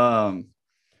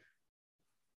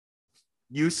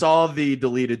 You saw the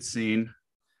deleted scene.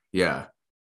 Yeah.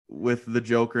 With the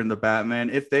Joker and the Batman.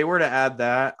 If they were to add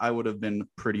that, I would have been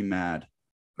pretty mad.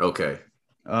 Okay.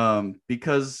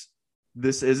 Because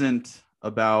this isn't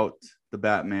about the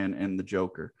Batman and the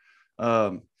Joker.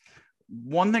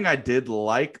 One thing I did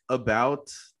like about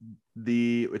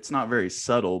it's not very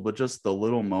subtle, but just the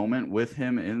little moment with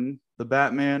him in the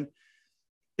Batman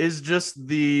is just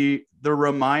the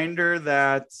reminder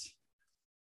that,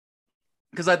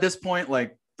 because at this point,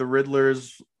 like the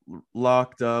Riddler's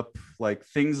locked up, like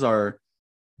things are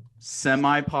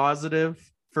semi-positive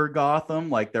for Gotham,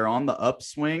 like they're on the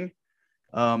upswing,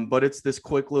 but it's this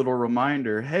quick little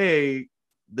reminder, hey,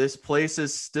 this place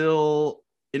is still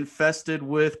infested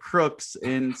with crooks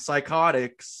and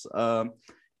psychotics.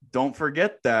 Don't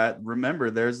forget that. Remember,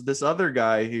 there's this other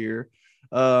guy here.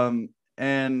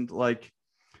 And like,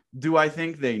 do I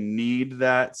think they need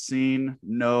that scene?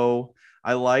 No.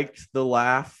 I liked the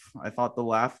laugh. I thought the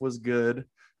laugh was good.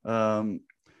 I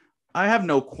have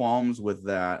no qualms with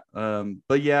that.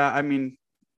 But yeah, I mean,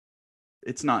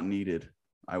 it's not needed,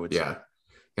 I would say.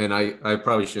 And I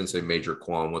probably shouldn't say major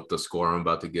qualm with the score I'm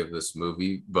about to give this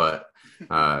movie, but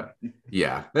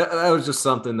yeah, that was just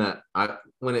something that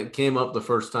when it came up the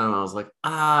first time, I was like,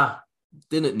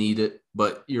 didn't need it.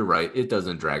 But you're right, it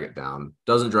doesn't drag it down.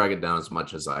 Doesn't drag it down as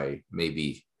much as I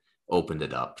maybe opened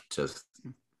it up to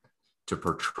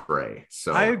portray.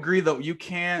 So I agree, though. You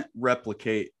can't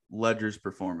replicate Ledger's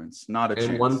performance. Not a chance.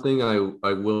 And one thing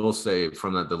I will say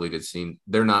from that deleted scene,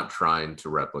 they're not trying to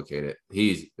replicate it.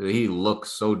 He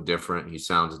looks so different. He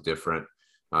sounds different.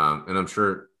 And I'm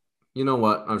sure, you know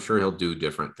what? I'm sure he'll do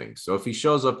different things. So if he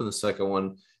shows up in the second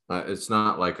one, it's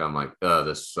not like I'm like,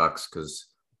 this sucks. Because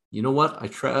you know what? I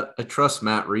trust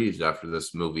Matt Reeves after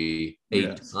this movie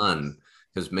a ton.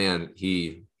 Because man,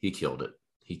 he killed it.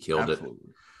 He killed Absolutely.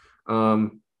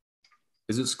 It.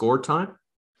 Is it score time?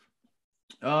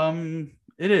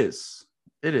 It is.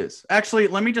 It is. Actually,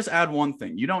 let me just add one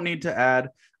thing. You don't need to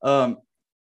add. The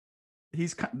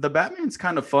Batman's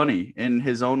kind of funny in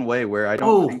his own way, where I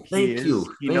don't think he thank is.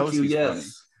 you. He Thank knows you. he's funny.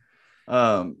 Yes.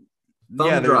 Yeah,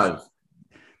 Thumb drive.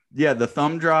 the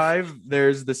thumb drive.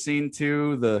 There's the scene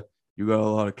too. You got a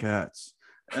lot of cats,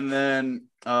 and then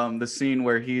the scene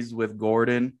where he's with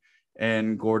Gordon,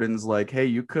 and Gordon's like, "Hey,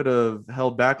 you could have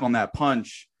held back on that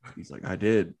punch." He's like, "I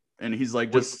did," and he's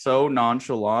like just so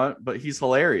nonchalant, but he's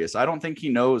hilarious. I don't think he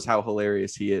knows how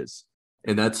hilarious he is.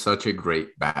 And that's such a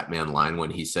great Batman line when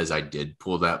he says, I did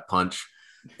pull that punch.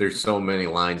 There's so many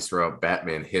lines throughout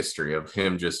Batman history of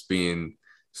him just being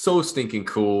so stinking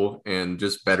cool and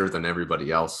just better than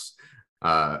everybody else.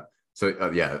 Yeah,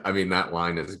 I mean, that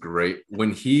line is great.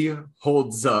 When he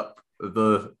holds up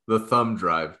the thumb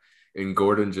drive and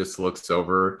Gordon just looks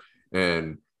over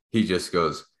and he just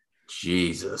goes,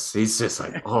 Jesus. He's just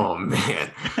like, oh,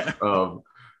 man.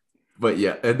 But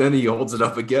yeah, and then he holds it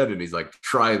up again and he's like,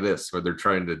 try this, where they're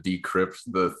trying to decrypt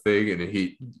the thing.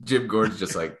 And Jim Gordon's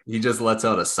just like, he just lets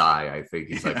out a sigh. I think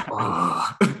he's like,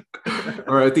 oh,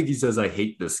 or I think he says, I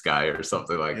hate this guy or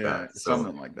something like that. So,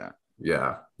 something like that.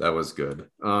 Yeah, that was good.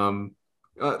 I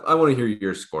want to hear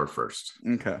your score first.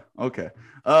 Okay.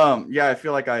 Yeah, I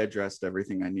feel like I addressed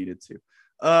everything I needed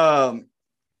to.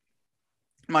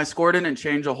 My score didn't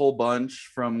change a whole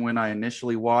bunch from when I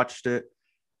initially watched it.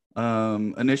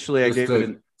 Initially, I gave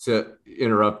it to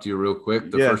interrupt you real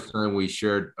quick. The Yeah. first time we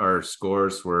shared our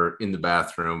scores were in the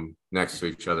bathroom next to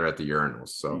each other at the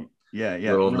urinals. So yeah,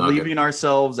 relieving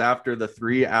ourselves after the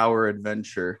 3-hour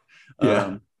adventure.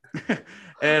 Yeah.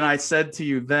 And I said to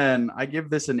you then, I give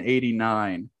this an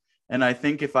 89. And I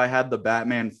think if I had the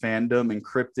Batman fandom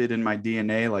encrypted in my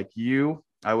DNA like you,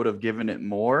 I would have given it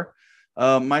more.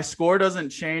 My score doesn't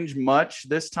change much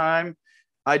this time.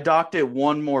 I docked it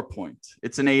one more point.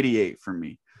 It's an 88 for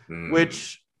me,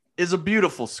 which is a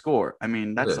beautiful score. I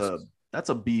mean, that's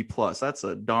a B plus. That's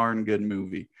a darn good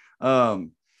movie.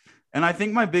 And I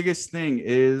think my biggest thing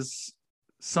is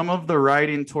some of the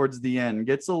writing towards the end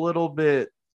gets a little bit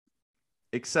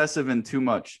excessive and too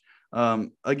much.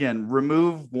 Again,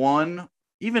 remove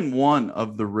even one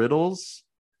of the riddles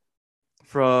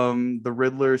from the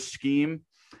Riddler's scheme,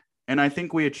 and I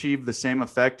think we achieve the same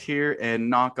effect here and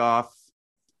knock off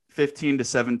 15 to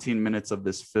 17 minutes of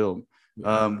this film,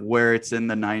 where it's in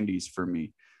the 90s for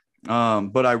me.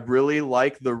 But I really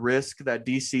like the risk that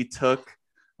DC took.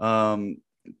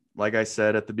 Like I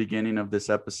said at the beginning of this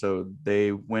episode,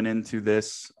 they went into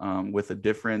this with a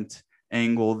different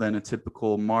angle than a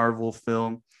typical Marvel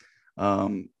film.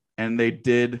 And they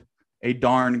did a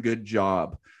darn good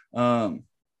job.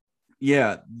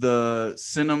 Yeah, the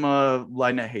cinema,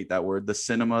 I hate that word,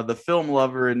 the film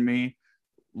lover in me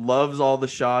loves all the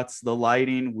shots, the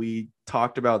lighting. We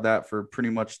talked about that for pretty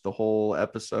much the whole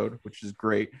episode, which is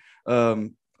great.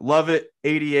 Love it.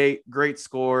 88, great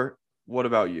score. What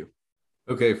about you?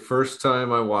 Okay, first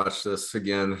time I watched this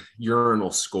again,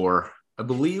 urinal score, I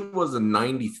believe was a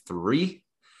 93,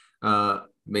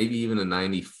 maybe even a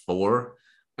 94.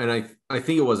 And I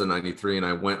think it was a 93. And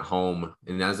I went home,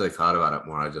 and as I thought about it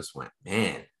more, I just went,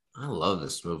 man, I love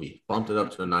this movie. Bumped it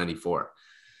up to a 94.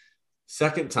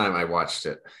 Second time I watched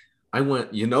it, I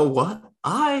went, you know what?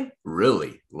 I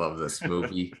really love this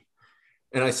movie.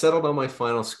 And I settled on my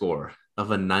final score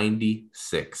of a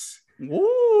 96.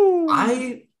 Woo!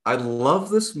 I love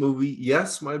this movie.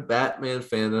 Yes, my Batman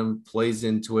fandom plays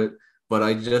into it, but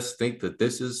I just think that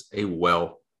this is a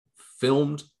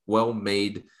well-filmed,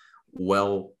 well-made,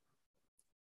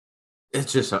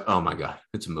 it's just, oh my God,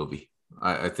 it's a movie.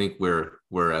 I think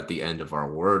we're at the end of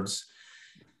our words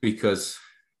because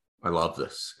I love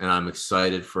this, and I'm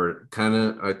excited for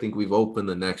I think we've opened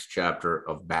the next chapter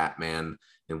of Batman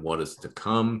and what is to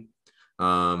come.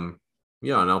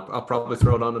 Yeah, and I'll probably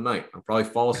throw it on tonight. I'll probably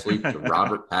fall asleep to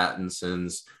Robert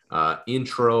Pattinson's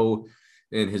intro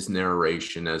and his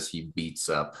narration as he beats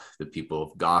up the people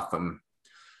of Gotham.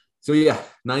 So yeah,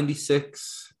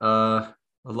 96. I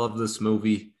love this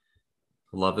movie.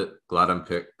 Love it. Glad I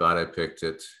picked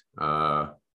it.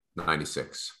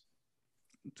 96.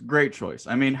 It's a great choice.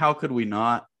 I mean, how could we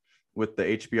not? With the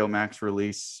HBO Max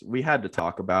release, we had to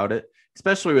talk about it,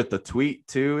 especially with the tweet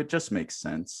too. It just makes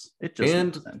sense. Makes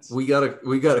sense. We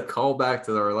gotta call back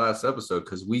to our last episode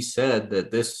because we said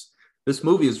that this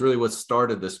movie is really what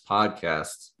started this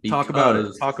podcast. Talk about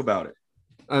it.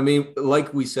 I mean,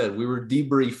 like we said, we were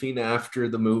debriefing after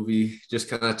the movie, just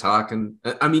kind of talking.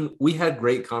 I mean, we had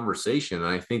great conversation. And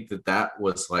I think that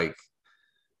was like,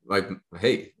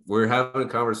 hey, we're having a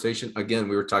conversation. Again,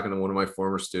 we were talking to one of my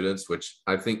former students, which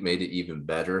I think made it even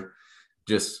better.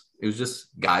 it was just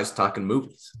guys talking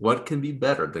movies. What can be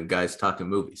better than guys talking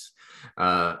movies?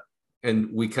 Uh, and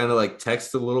we kind of like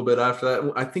texted a little bit after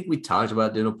that. I think we talked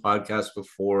about doing a podcast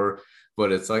before,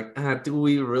 but it's like, do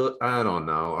we really? I don't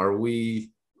know. Are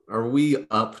we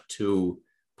up to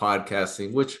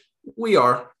podcasting? Which we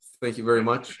are. Thank you very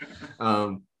much.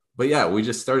 But yeah, we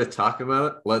just started talking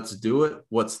about it. Let's do it.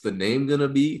 What's the name gonna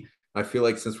be? I feel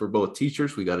like since we're both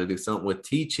teachers, we got to do something with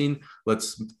teaching.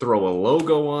 Let's throw a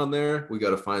logo on there. We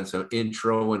got to find some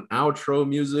intro and outro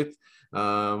music.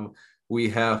 We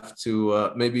have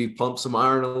to maybe pump some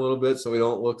iron a little bit so we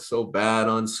don't look so bad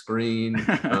on screen.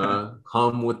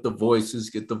 Hum with the voices,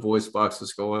 get the voice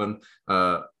boxes going.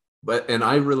 And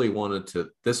I really wanted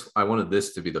I wanted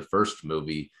this to be the first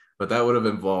movie, but that would have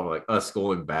involved like us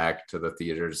going back to the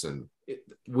theaters, and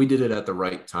we did it at the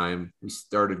right time. We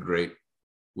started great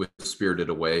with Spirited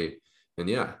Away. And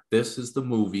yeah, this is the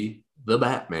movie, The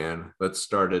Batman, that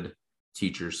started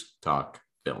Teachers Talk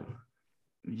Film.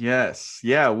 Yes.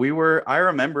 Yeah, I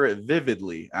remember it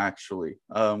vividly, actually.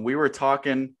 We were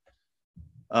talking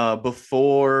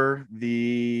before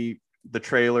the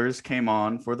trailers came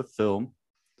on for the film,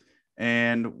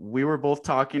 and we were both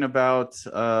talking about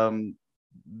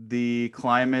the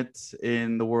climate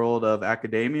in the world of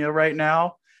academia right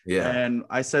now. Yeah. And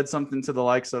I said something to the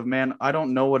likes of, man, I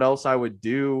don't know what else I would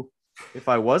do if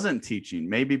I wasn't teaching.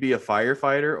 Maybe be a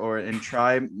firefighter and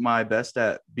try my best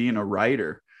at being a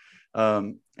writer.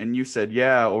 And you said,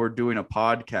 yeah, or doing a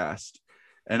podcast.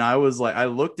 And I was like, I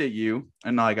looked at you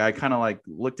and like, I kind of like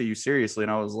looked at you seriously.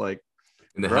 And I was like,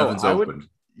 and the heavens opened.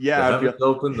 Yeah. The heavens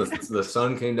opened. The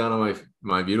sun came down on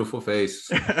my beautiful face.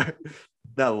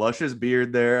 That luscious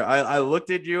beard there. I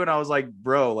looked at you and I was like,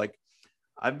 bro, like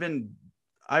I've been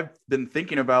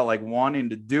thinking about like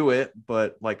wanting to do it,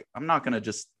 but like I'm not gonna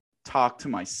just talk to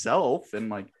myself, and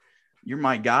like you're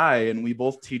my guy and we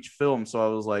both teach film. So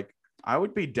I was like, I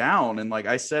would be down. And like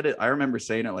I said it, I remember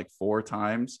saying it like 4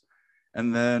 times.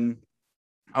 And then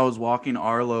I was walking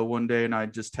Arlo one day and I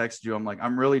just texted you. I'm like,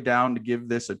 I'm really down to give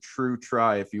this a true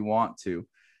try if you want to.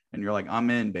 And you're like, I'm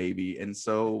in, baby. And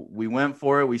so we went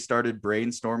for it. We started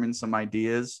brainstorming some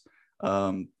ideas.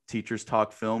 Teachers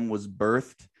Talk Film was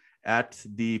birthed at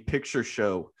the picture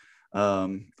show.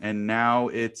 And now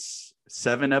it's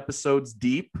 7 episodes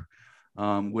deep,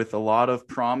 with a lot of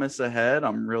promise ahead.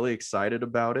 I'm really excited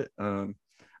about it.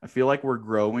 I feel like we're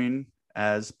growing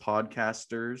as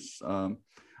podcasters.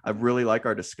 I really like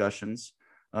our discussions.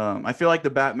 I feel like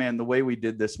the way we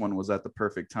did this one was at the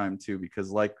perfect time too, because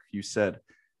like you said,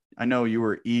 I know you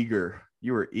were eager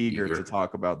to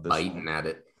talk about this biting one. At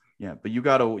it. Yeah, but you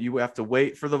have to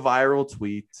wait for the viral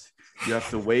tweet. You have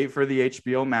to wait for the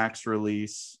HBO Max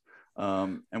release.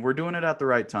 And we're doing it at the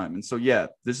right time. And so, yeah,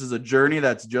 this is a journey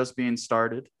that's just being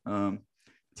started.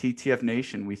 TTF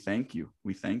Nation, we thank you.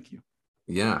 We thank you.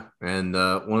 Yeah. And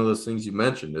one of those things you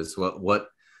mentioned is what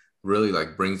really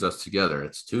like brings us together.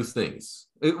 It's 2 things.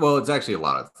 It's actually a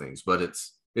lot of things, but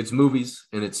it's movies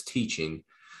and it's teaching.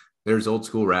 There's old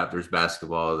school rap, there's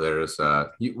basketball, there's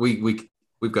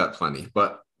we've got plenty,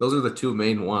 but those are the 2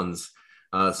 main ones.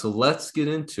 So let's get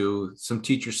into some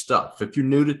teacher stuff. If you're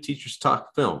new to Teachers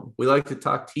Talk Film, we like to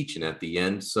talk teaching at the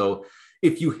end. So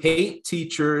if you hate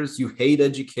teachers, you hate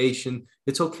education,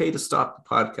 it's okay to stop the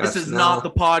podcast. This is not the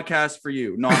podcast for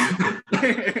you.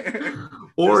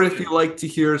 Or if you like to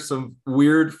hear some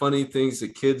weird, funny things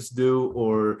that kids do,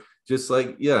 or just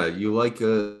like, yeah, you like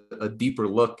a deeper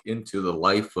look into the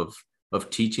life of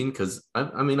teaching. Because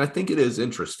I think it is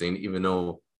interesting, even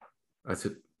though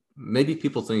maybe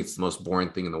people think it's the most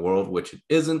boring thing in the world, which it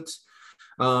isn't.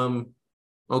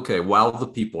 Okay, wow, the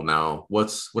people now.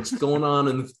 What's going on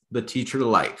in the teacher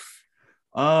life?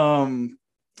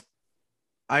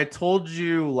 I told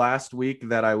you last week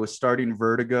that I was starting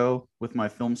Vertigo with my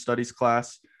film studies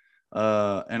class,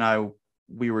 and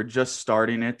we were just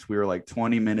starting it. We were like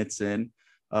 20 minutes in.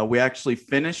 We actually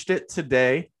finished it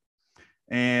today,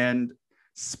 and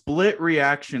split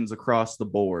reactions across the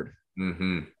board.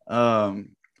 Mm-hmm.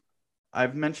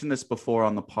 I've mentioned this before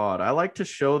on the pod. I like to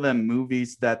show them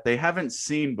movies that they haven't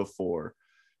seen before.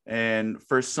 And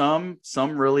for some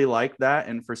really like that.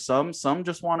 And for some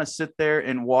just want to sit there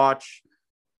and watch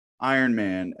Iron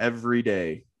Man every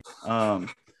day. And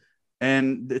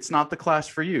it's not the class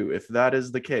for you if that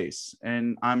is the case.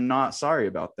 And I'm not sorry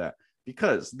about that,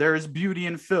 because there is beauty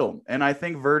in film. And I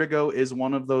think Vertigo is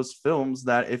one of those films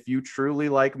that if you truly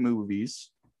like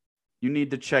movies, you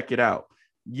need to check it out.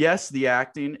 Yes, the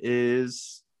acting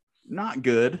is not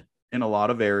good in a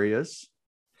lot of areas.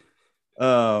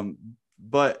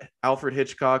 But Alfred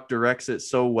Hitchcock directs it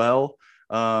so well.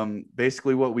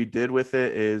 Basically what we did with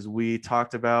it is we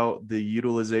talked about the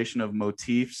utilization of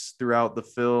motifs throughout the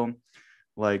film,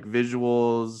 like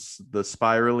visuals, the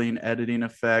spiraling editing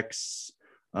effects.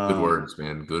 Good words,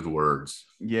 man. Good words.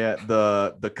 Yeah,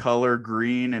 the color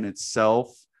green in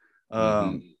itself.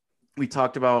 Mhm. We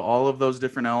talked about all of those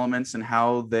different elements and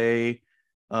how they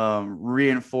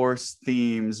reinforce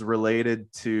themes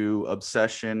related to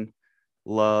obsession,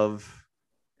 love,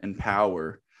 and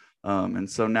power. And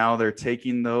so now they're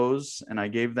taking those, and I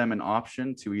gave them an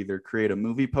option to either create a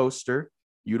movie poster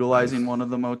utilizing Nice. one of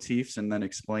the motifs and then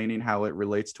explaining how it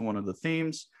relates to one of the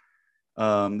themes.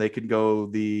 They could go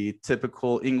the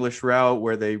typical English route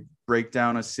where they break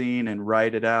down a scene and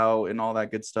write it out and all that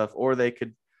good stuff, or they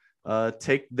could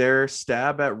take their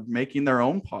stab at making their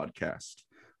own podcast.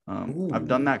 I've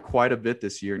done that quite a bit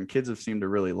this year, and kids have seemed to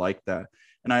really like that.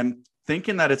 And I'm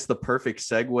thinking that it's the perfect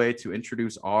segue to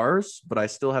introduce ours, but I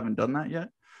still haven't done that yet.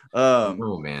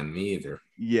 Oh man, me either.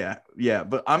 Yeah.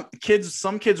 But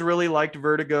some kids really liked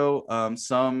Vertigo.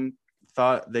 Some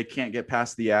thought they can't get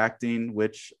past the acting,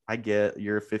 which I get.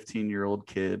 You're a 15-year-old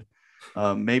kid.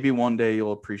 Maybe one day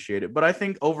you'll appreciate it. But I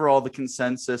think overall the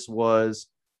consensus was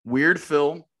weird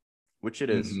film, which it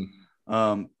is.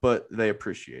 But they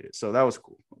appreciate it. So that was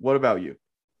cool. What about you?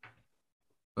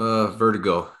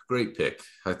 Vertigo, great pick.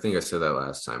 I think I said that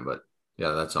last time, but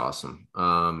yeah, that's awesome.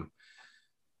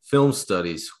 Film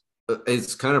studies,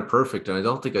 it's kind of perfect, and I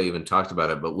don't think I even talked about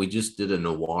it, but we just did a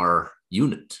noir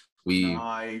unit.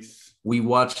 Nice. We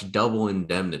watched Double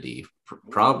Indemnity,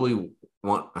 probably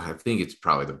one. I think it's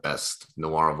probably the best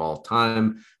noir of all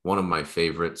time, one of my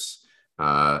favorites,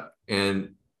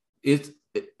 and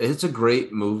it's a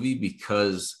great movie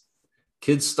because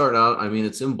kids start out. I mean,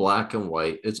 it's in black and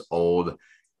white. It's old.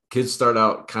 Kids start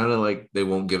out kind of like they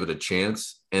won't give it a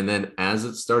chance. And then as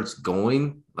it starts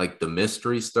going, like the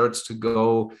mystery starts to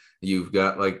go, you've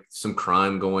got like some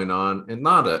crime going on, and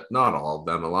not all of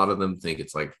them. A lot of them think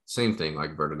it's like same thing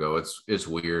like Vertigo. It's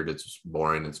weird, it's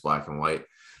boring, it's black and white.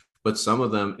 But some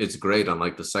of them, it's great. On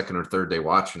like the second or third day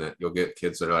watching it, you'll get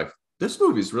kids that are like, this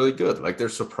movie's really good. Like they're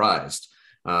surprised.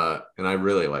 And I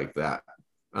really like that.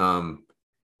 And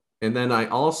then I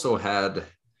also had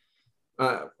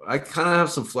I kind of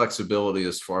have some flexibility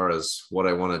as far as what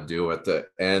I want to do at the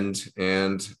end.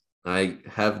 And I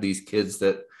have these kids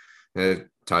that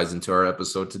ties into our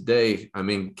episode today. I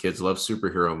mean, kids love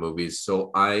superhero movies.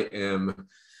 So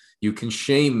you can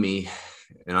shame me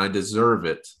and I deserve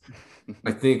it.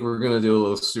 I think we're going to do a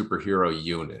little superhero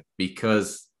unit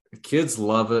because kids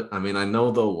love it. I mean, I know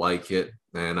they'll like it.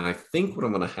 And I think what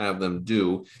I'm going to have them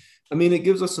do, I mean, it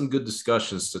gives us some good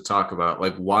discussions to talk about,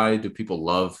 like, why do people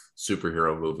love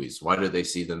superhero movies? Why do they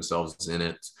see themselves in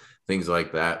it? Things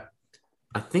like that.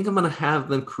 I think I'm going to have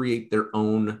them create their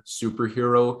own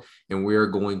superhero and we're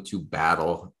going to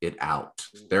battle it out.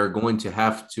 They're going to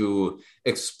have to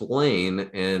explain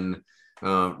and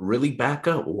really back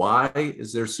up why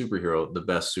is their superhero the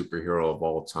best superhero of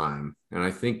all time. And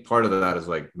I think part of that is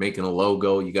like making a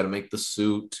logo. You got to make the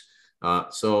suit.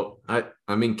 So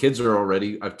I mean, kids are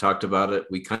already, I've talked about it.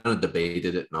 We kind of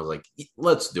debated it and I was like,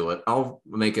 let's do it. I'll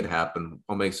make it happen.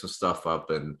 I'll make some stuff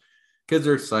up and kids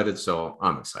are excited. So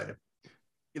I'm excited.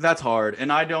 That's hard.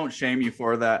 And I don't shame you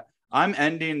for that. I'm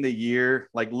ending the year,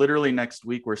 like literally next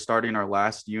week, we're starting our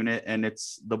last unit and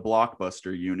it's the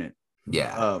blockbuster unit.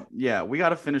 Yeah. We got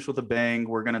to finish with a bang.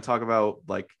 We're going to talk about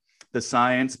like the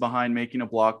science behind making a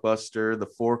blockbuster, the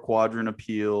 4-quadrant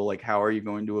appeal, like how are you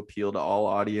going to appeal to all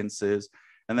audiences?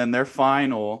 And then their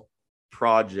final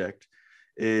project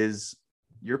is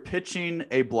you're pitching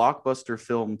a blockbuster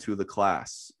film to the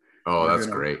class. Oh, that's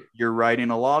great. You're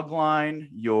writing a log line.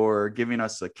 You're giving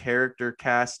us a character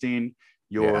casting.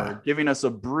 You're giving us a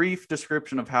brief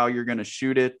description of how you're going to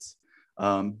shoot it.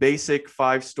 Basic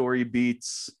 5-story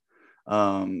beats.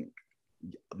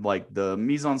 Like the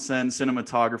mise en scène,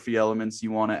 cinematography elements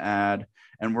you want to add,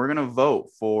 and we're gonna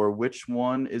vote for which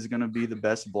one is gonna be the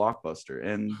best blockbuster.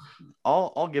 And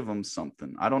I'll give them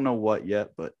something. I don't know what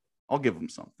yet, but I'll give them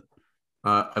something.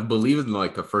 I believe in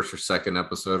like the first or second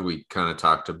episode, we kind of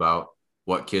talked about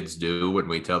what kids do when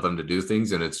we tell them to do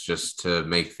things, and it's just to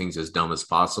make things as dumb as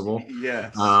possible.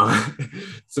 Yes.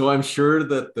 So I'm sure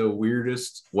that the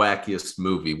weirdest, wackiest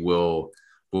movie will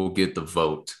get the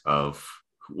vote of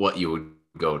what you would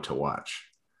go to watch.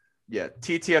 Yeah,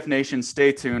 TTF Nation,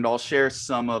 stay tuned. I'll share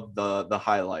some of the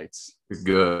highlights.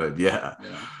 Good, yeah.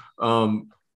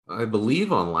 I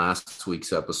believe on last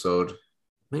week's episode,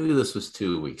 maybe this was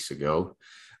 2 weeks ago,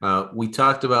 we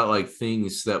talked about like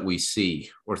things that we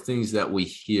see or things that we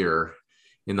hear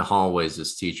in the hallways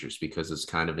as teachers because it's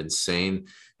kind of insane.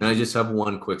 And I just have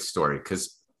one quick story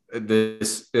because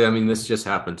this just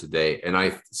happened today, and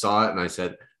I saw it and I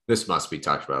said, this must be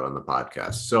talked about on the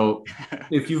podcast. So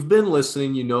if you've been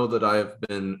listening, you know that I have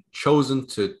been chosen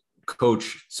to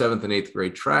coach 7th and 8th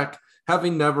grade track,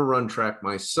 having never run track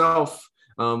myself,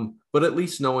 but at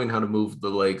least knowing how to move the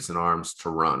legs and arms to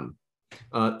run.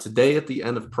 Today at the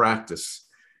end of practice,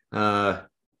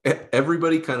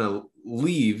 everybody kind of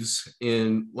leaves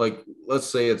in, like, let's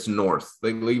say it's north.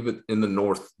 They leave it in the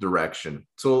north direction.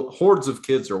 So hordes of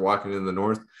kids are walking in the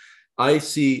north. I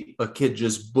see a kid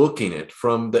just booking it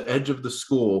from the edge of the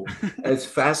school as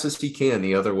fast as he can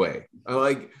the other way.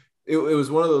 It was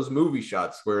one of those movie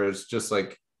shots where it's just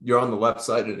like you're on the left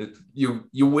side and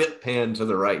you whip pan to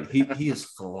the right. He is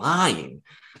flying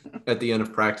at the end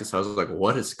of practice. I was like,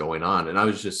 what is going on? And I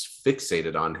was just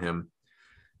fixated on him.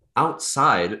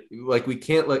 Outside, like, we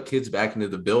can't let kids back into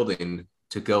the building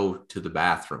to go to the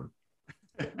bathroom.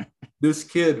 This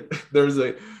kid, there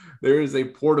is a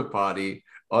porta potty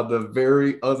on the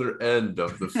very other end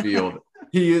of the field.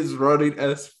 He is running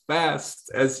as fast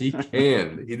as he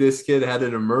can. This kid had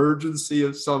an emergency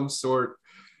of some sort.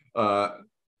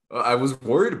 I was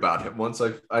worried about him. Once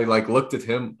I looked at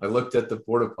him, I looked at the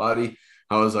porta potty.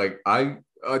 I was like,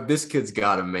 this kid's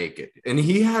got to make it. And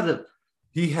he had a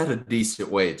decent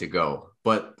way to go,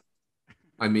 but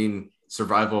I mean,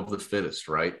 survival of the fittest,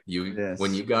 right? Yes.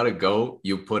 When you got to go,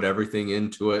 you put everything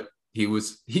into it. He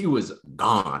was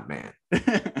gone, man.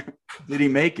 Did he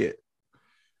make it?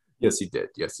 Yes, he did.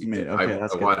 Yes, he did. Okay,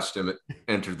 I watched him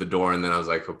enter the door, and then I was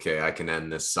like, okay, I can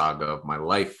end this saga of my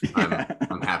life.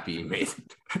 I'm happy he made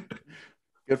it.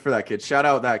 Good for that kid. Shout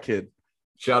out that kid.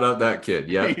 Shout out that kid.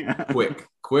 Yeah.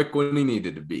 Quick when he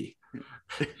needed to be.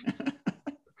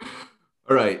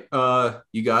 All right.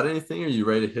 You got anything? Are you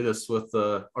ready to hit us with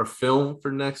our film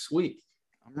for next week?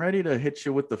 I'm ready to hit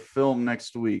you with the film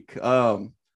next week.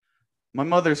 My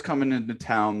mother's coming into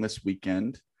town this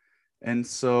weekend, and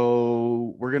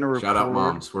so we're gonna record. Shout out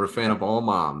moms. We're a fan of all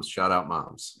moms. Shout out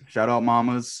moms. Shout out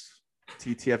mamas.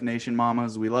 TTF Nation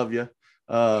mamas. We love you.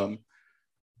 My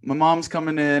mom's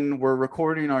coming in. We're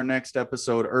recording our next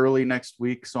episode early next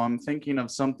week, so I'm thinking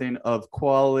of something of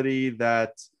quality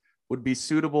that would be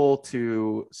suitable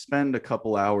to spend a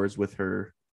couple hours with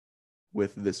her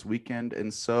with this weekend.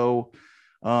 And so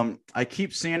I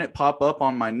keep seeing it pop up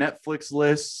on my Netflix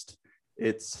list.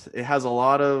 It has a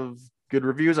lot of good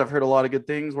reviews. I've heard a lot of good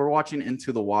things. We're watching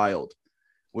Into the Wild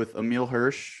with Emile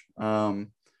Hirsch,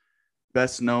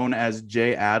 best known as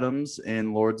Jay Adams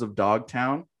in Lords of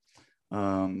Dogtown.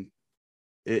 It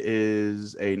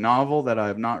is a novel that I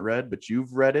have not read, but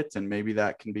you've read it, and maybe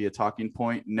that can be a talking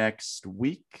point next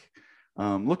week.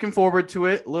 Looking forward to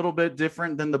it. A little bit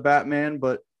different than the Batman,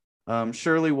 but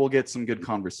surely we'll get some good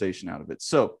conversation out of it.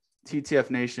 So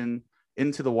TTF Nation,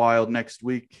 Into the Wild next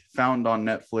week, found on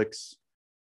Netflix.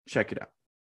 Check it out.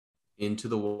 Into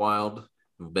the Wild.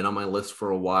 I've been on my list for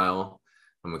a while.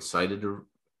 I'm excited to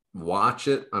watch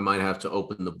it. I might have to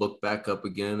open the book back up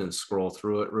again and scroll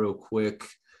through it real quick.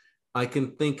 I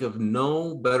can think of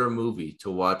no better movie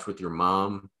to watch with your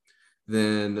mom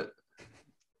than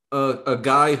a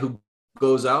guy who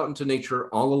goes out into nature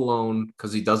all alone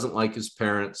because he doesn't like his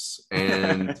parents,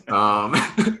 and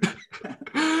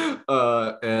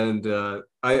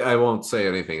I won't say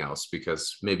anything else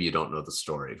because maybe you don't know the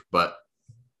story, but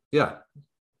yeah,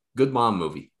 good mom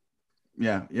movie.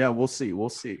 Yeah, we'll see.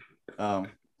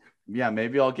 Yeah,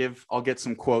 maybe I'll get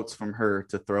some quotes from her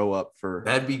to throw up for.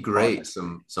 That'd be great.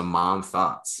 Some mom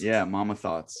thoughts. Yeah, mama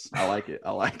thoughts. I like it.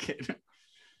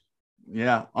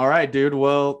 Yeah. All right, dude.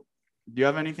 Well, do you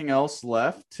have anything else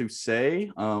left to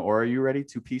say, or are you ready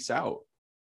to peace out?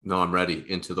 No, I'm ready.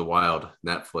 Into the Wild,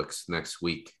 Netflix next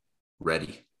week.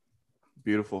 Ready.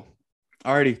 Beautiful.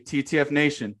 All righty, TTF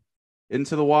Nation,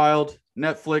 Into the Wild,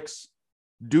 Netflix.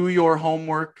 Do your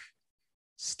homework.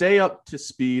 Stay up to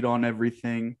speed on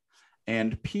everything.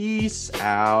 And peace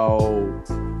out.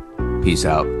 Peace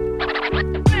out.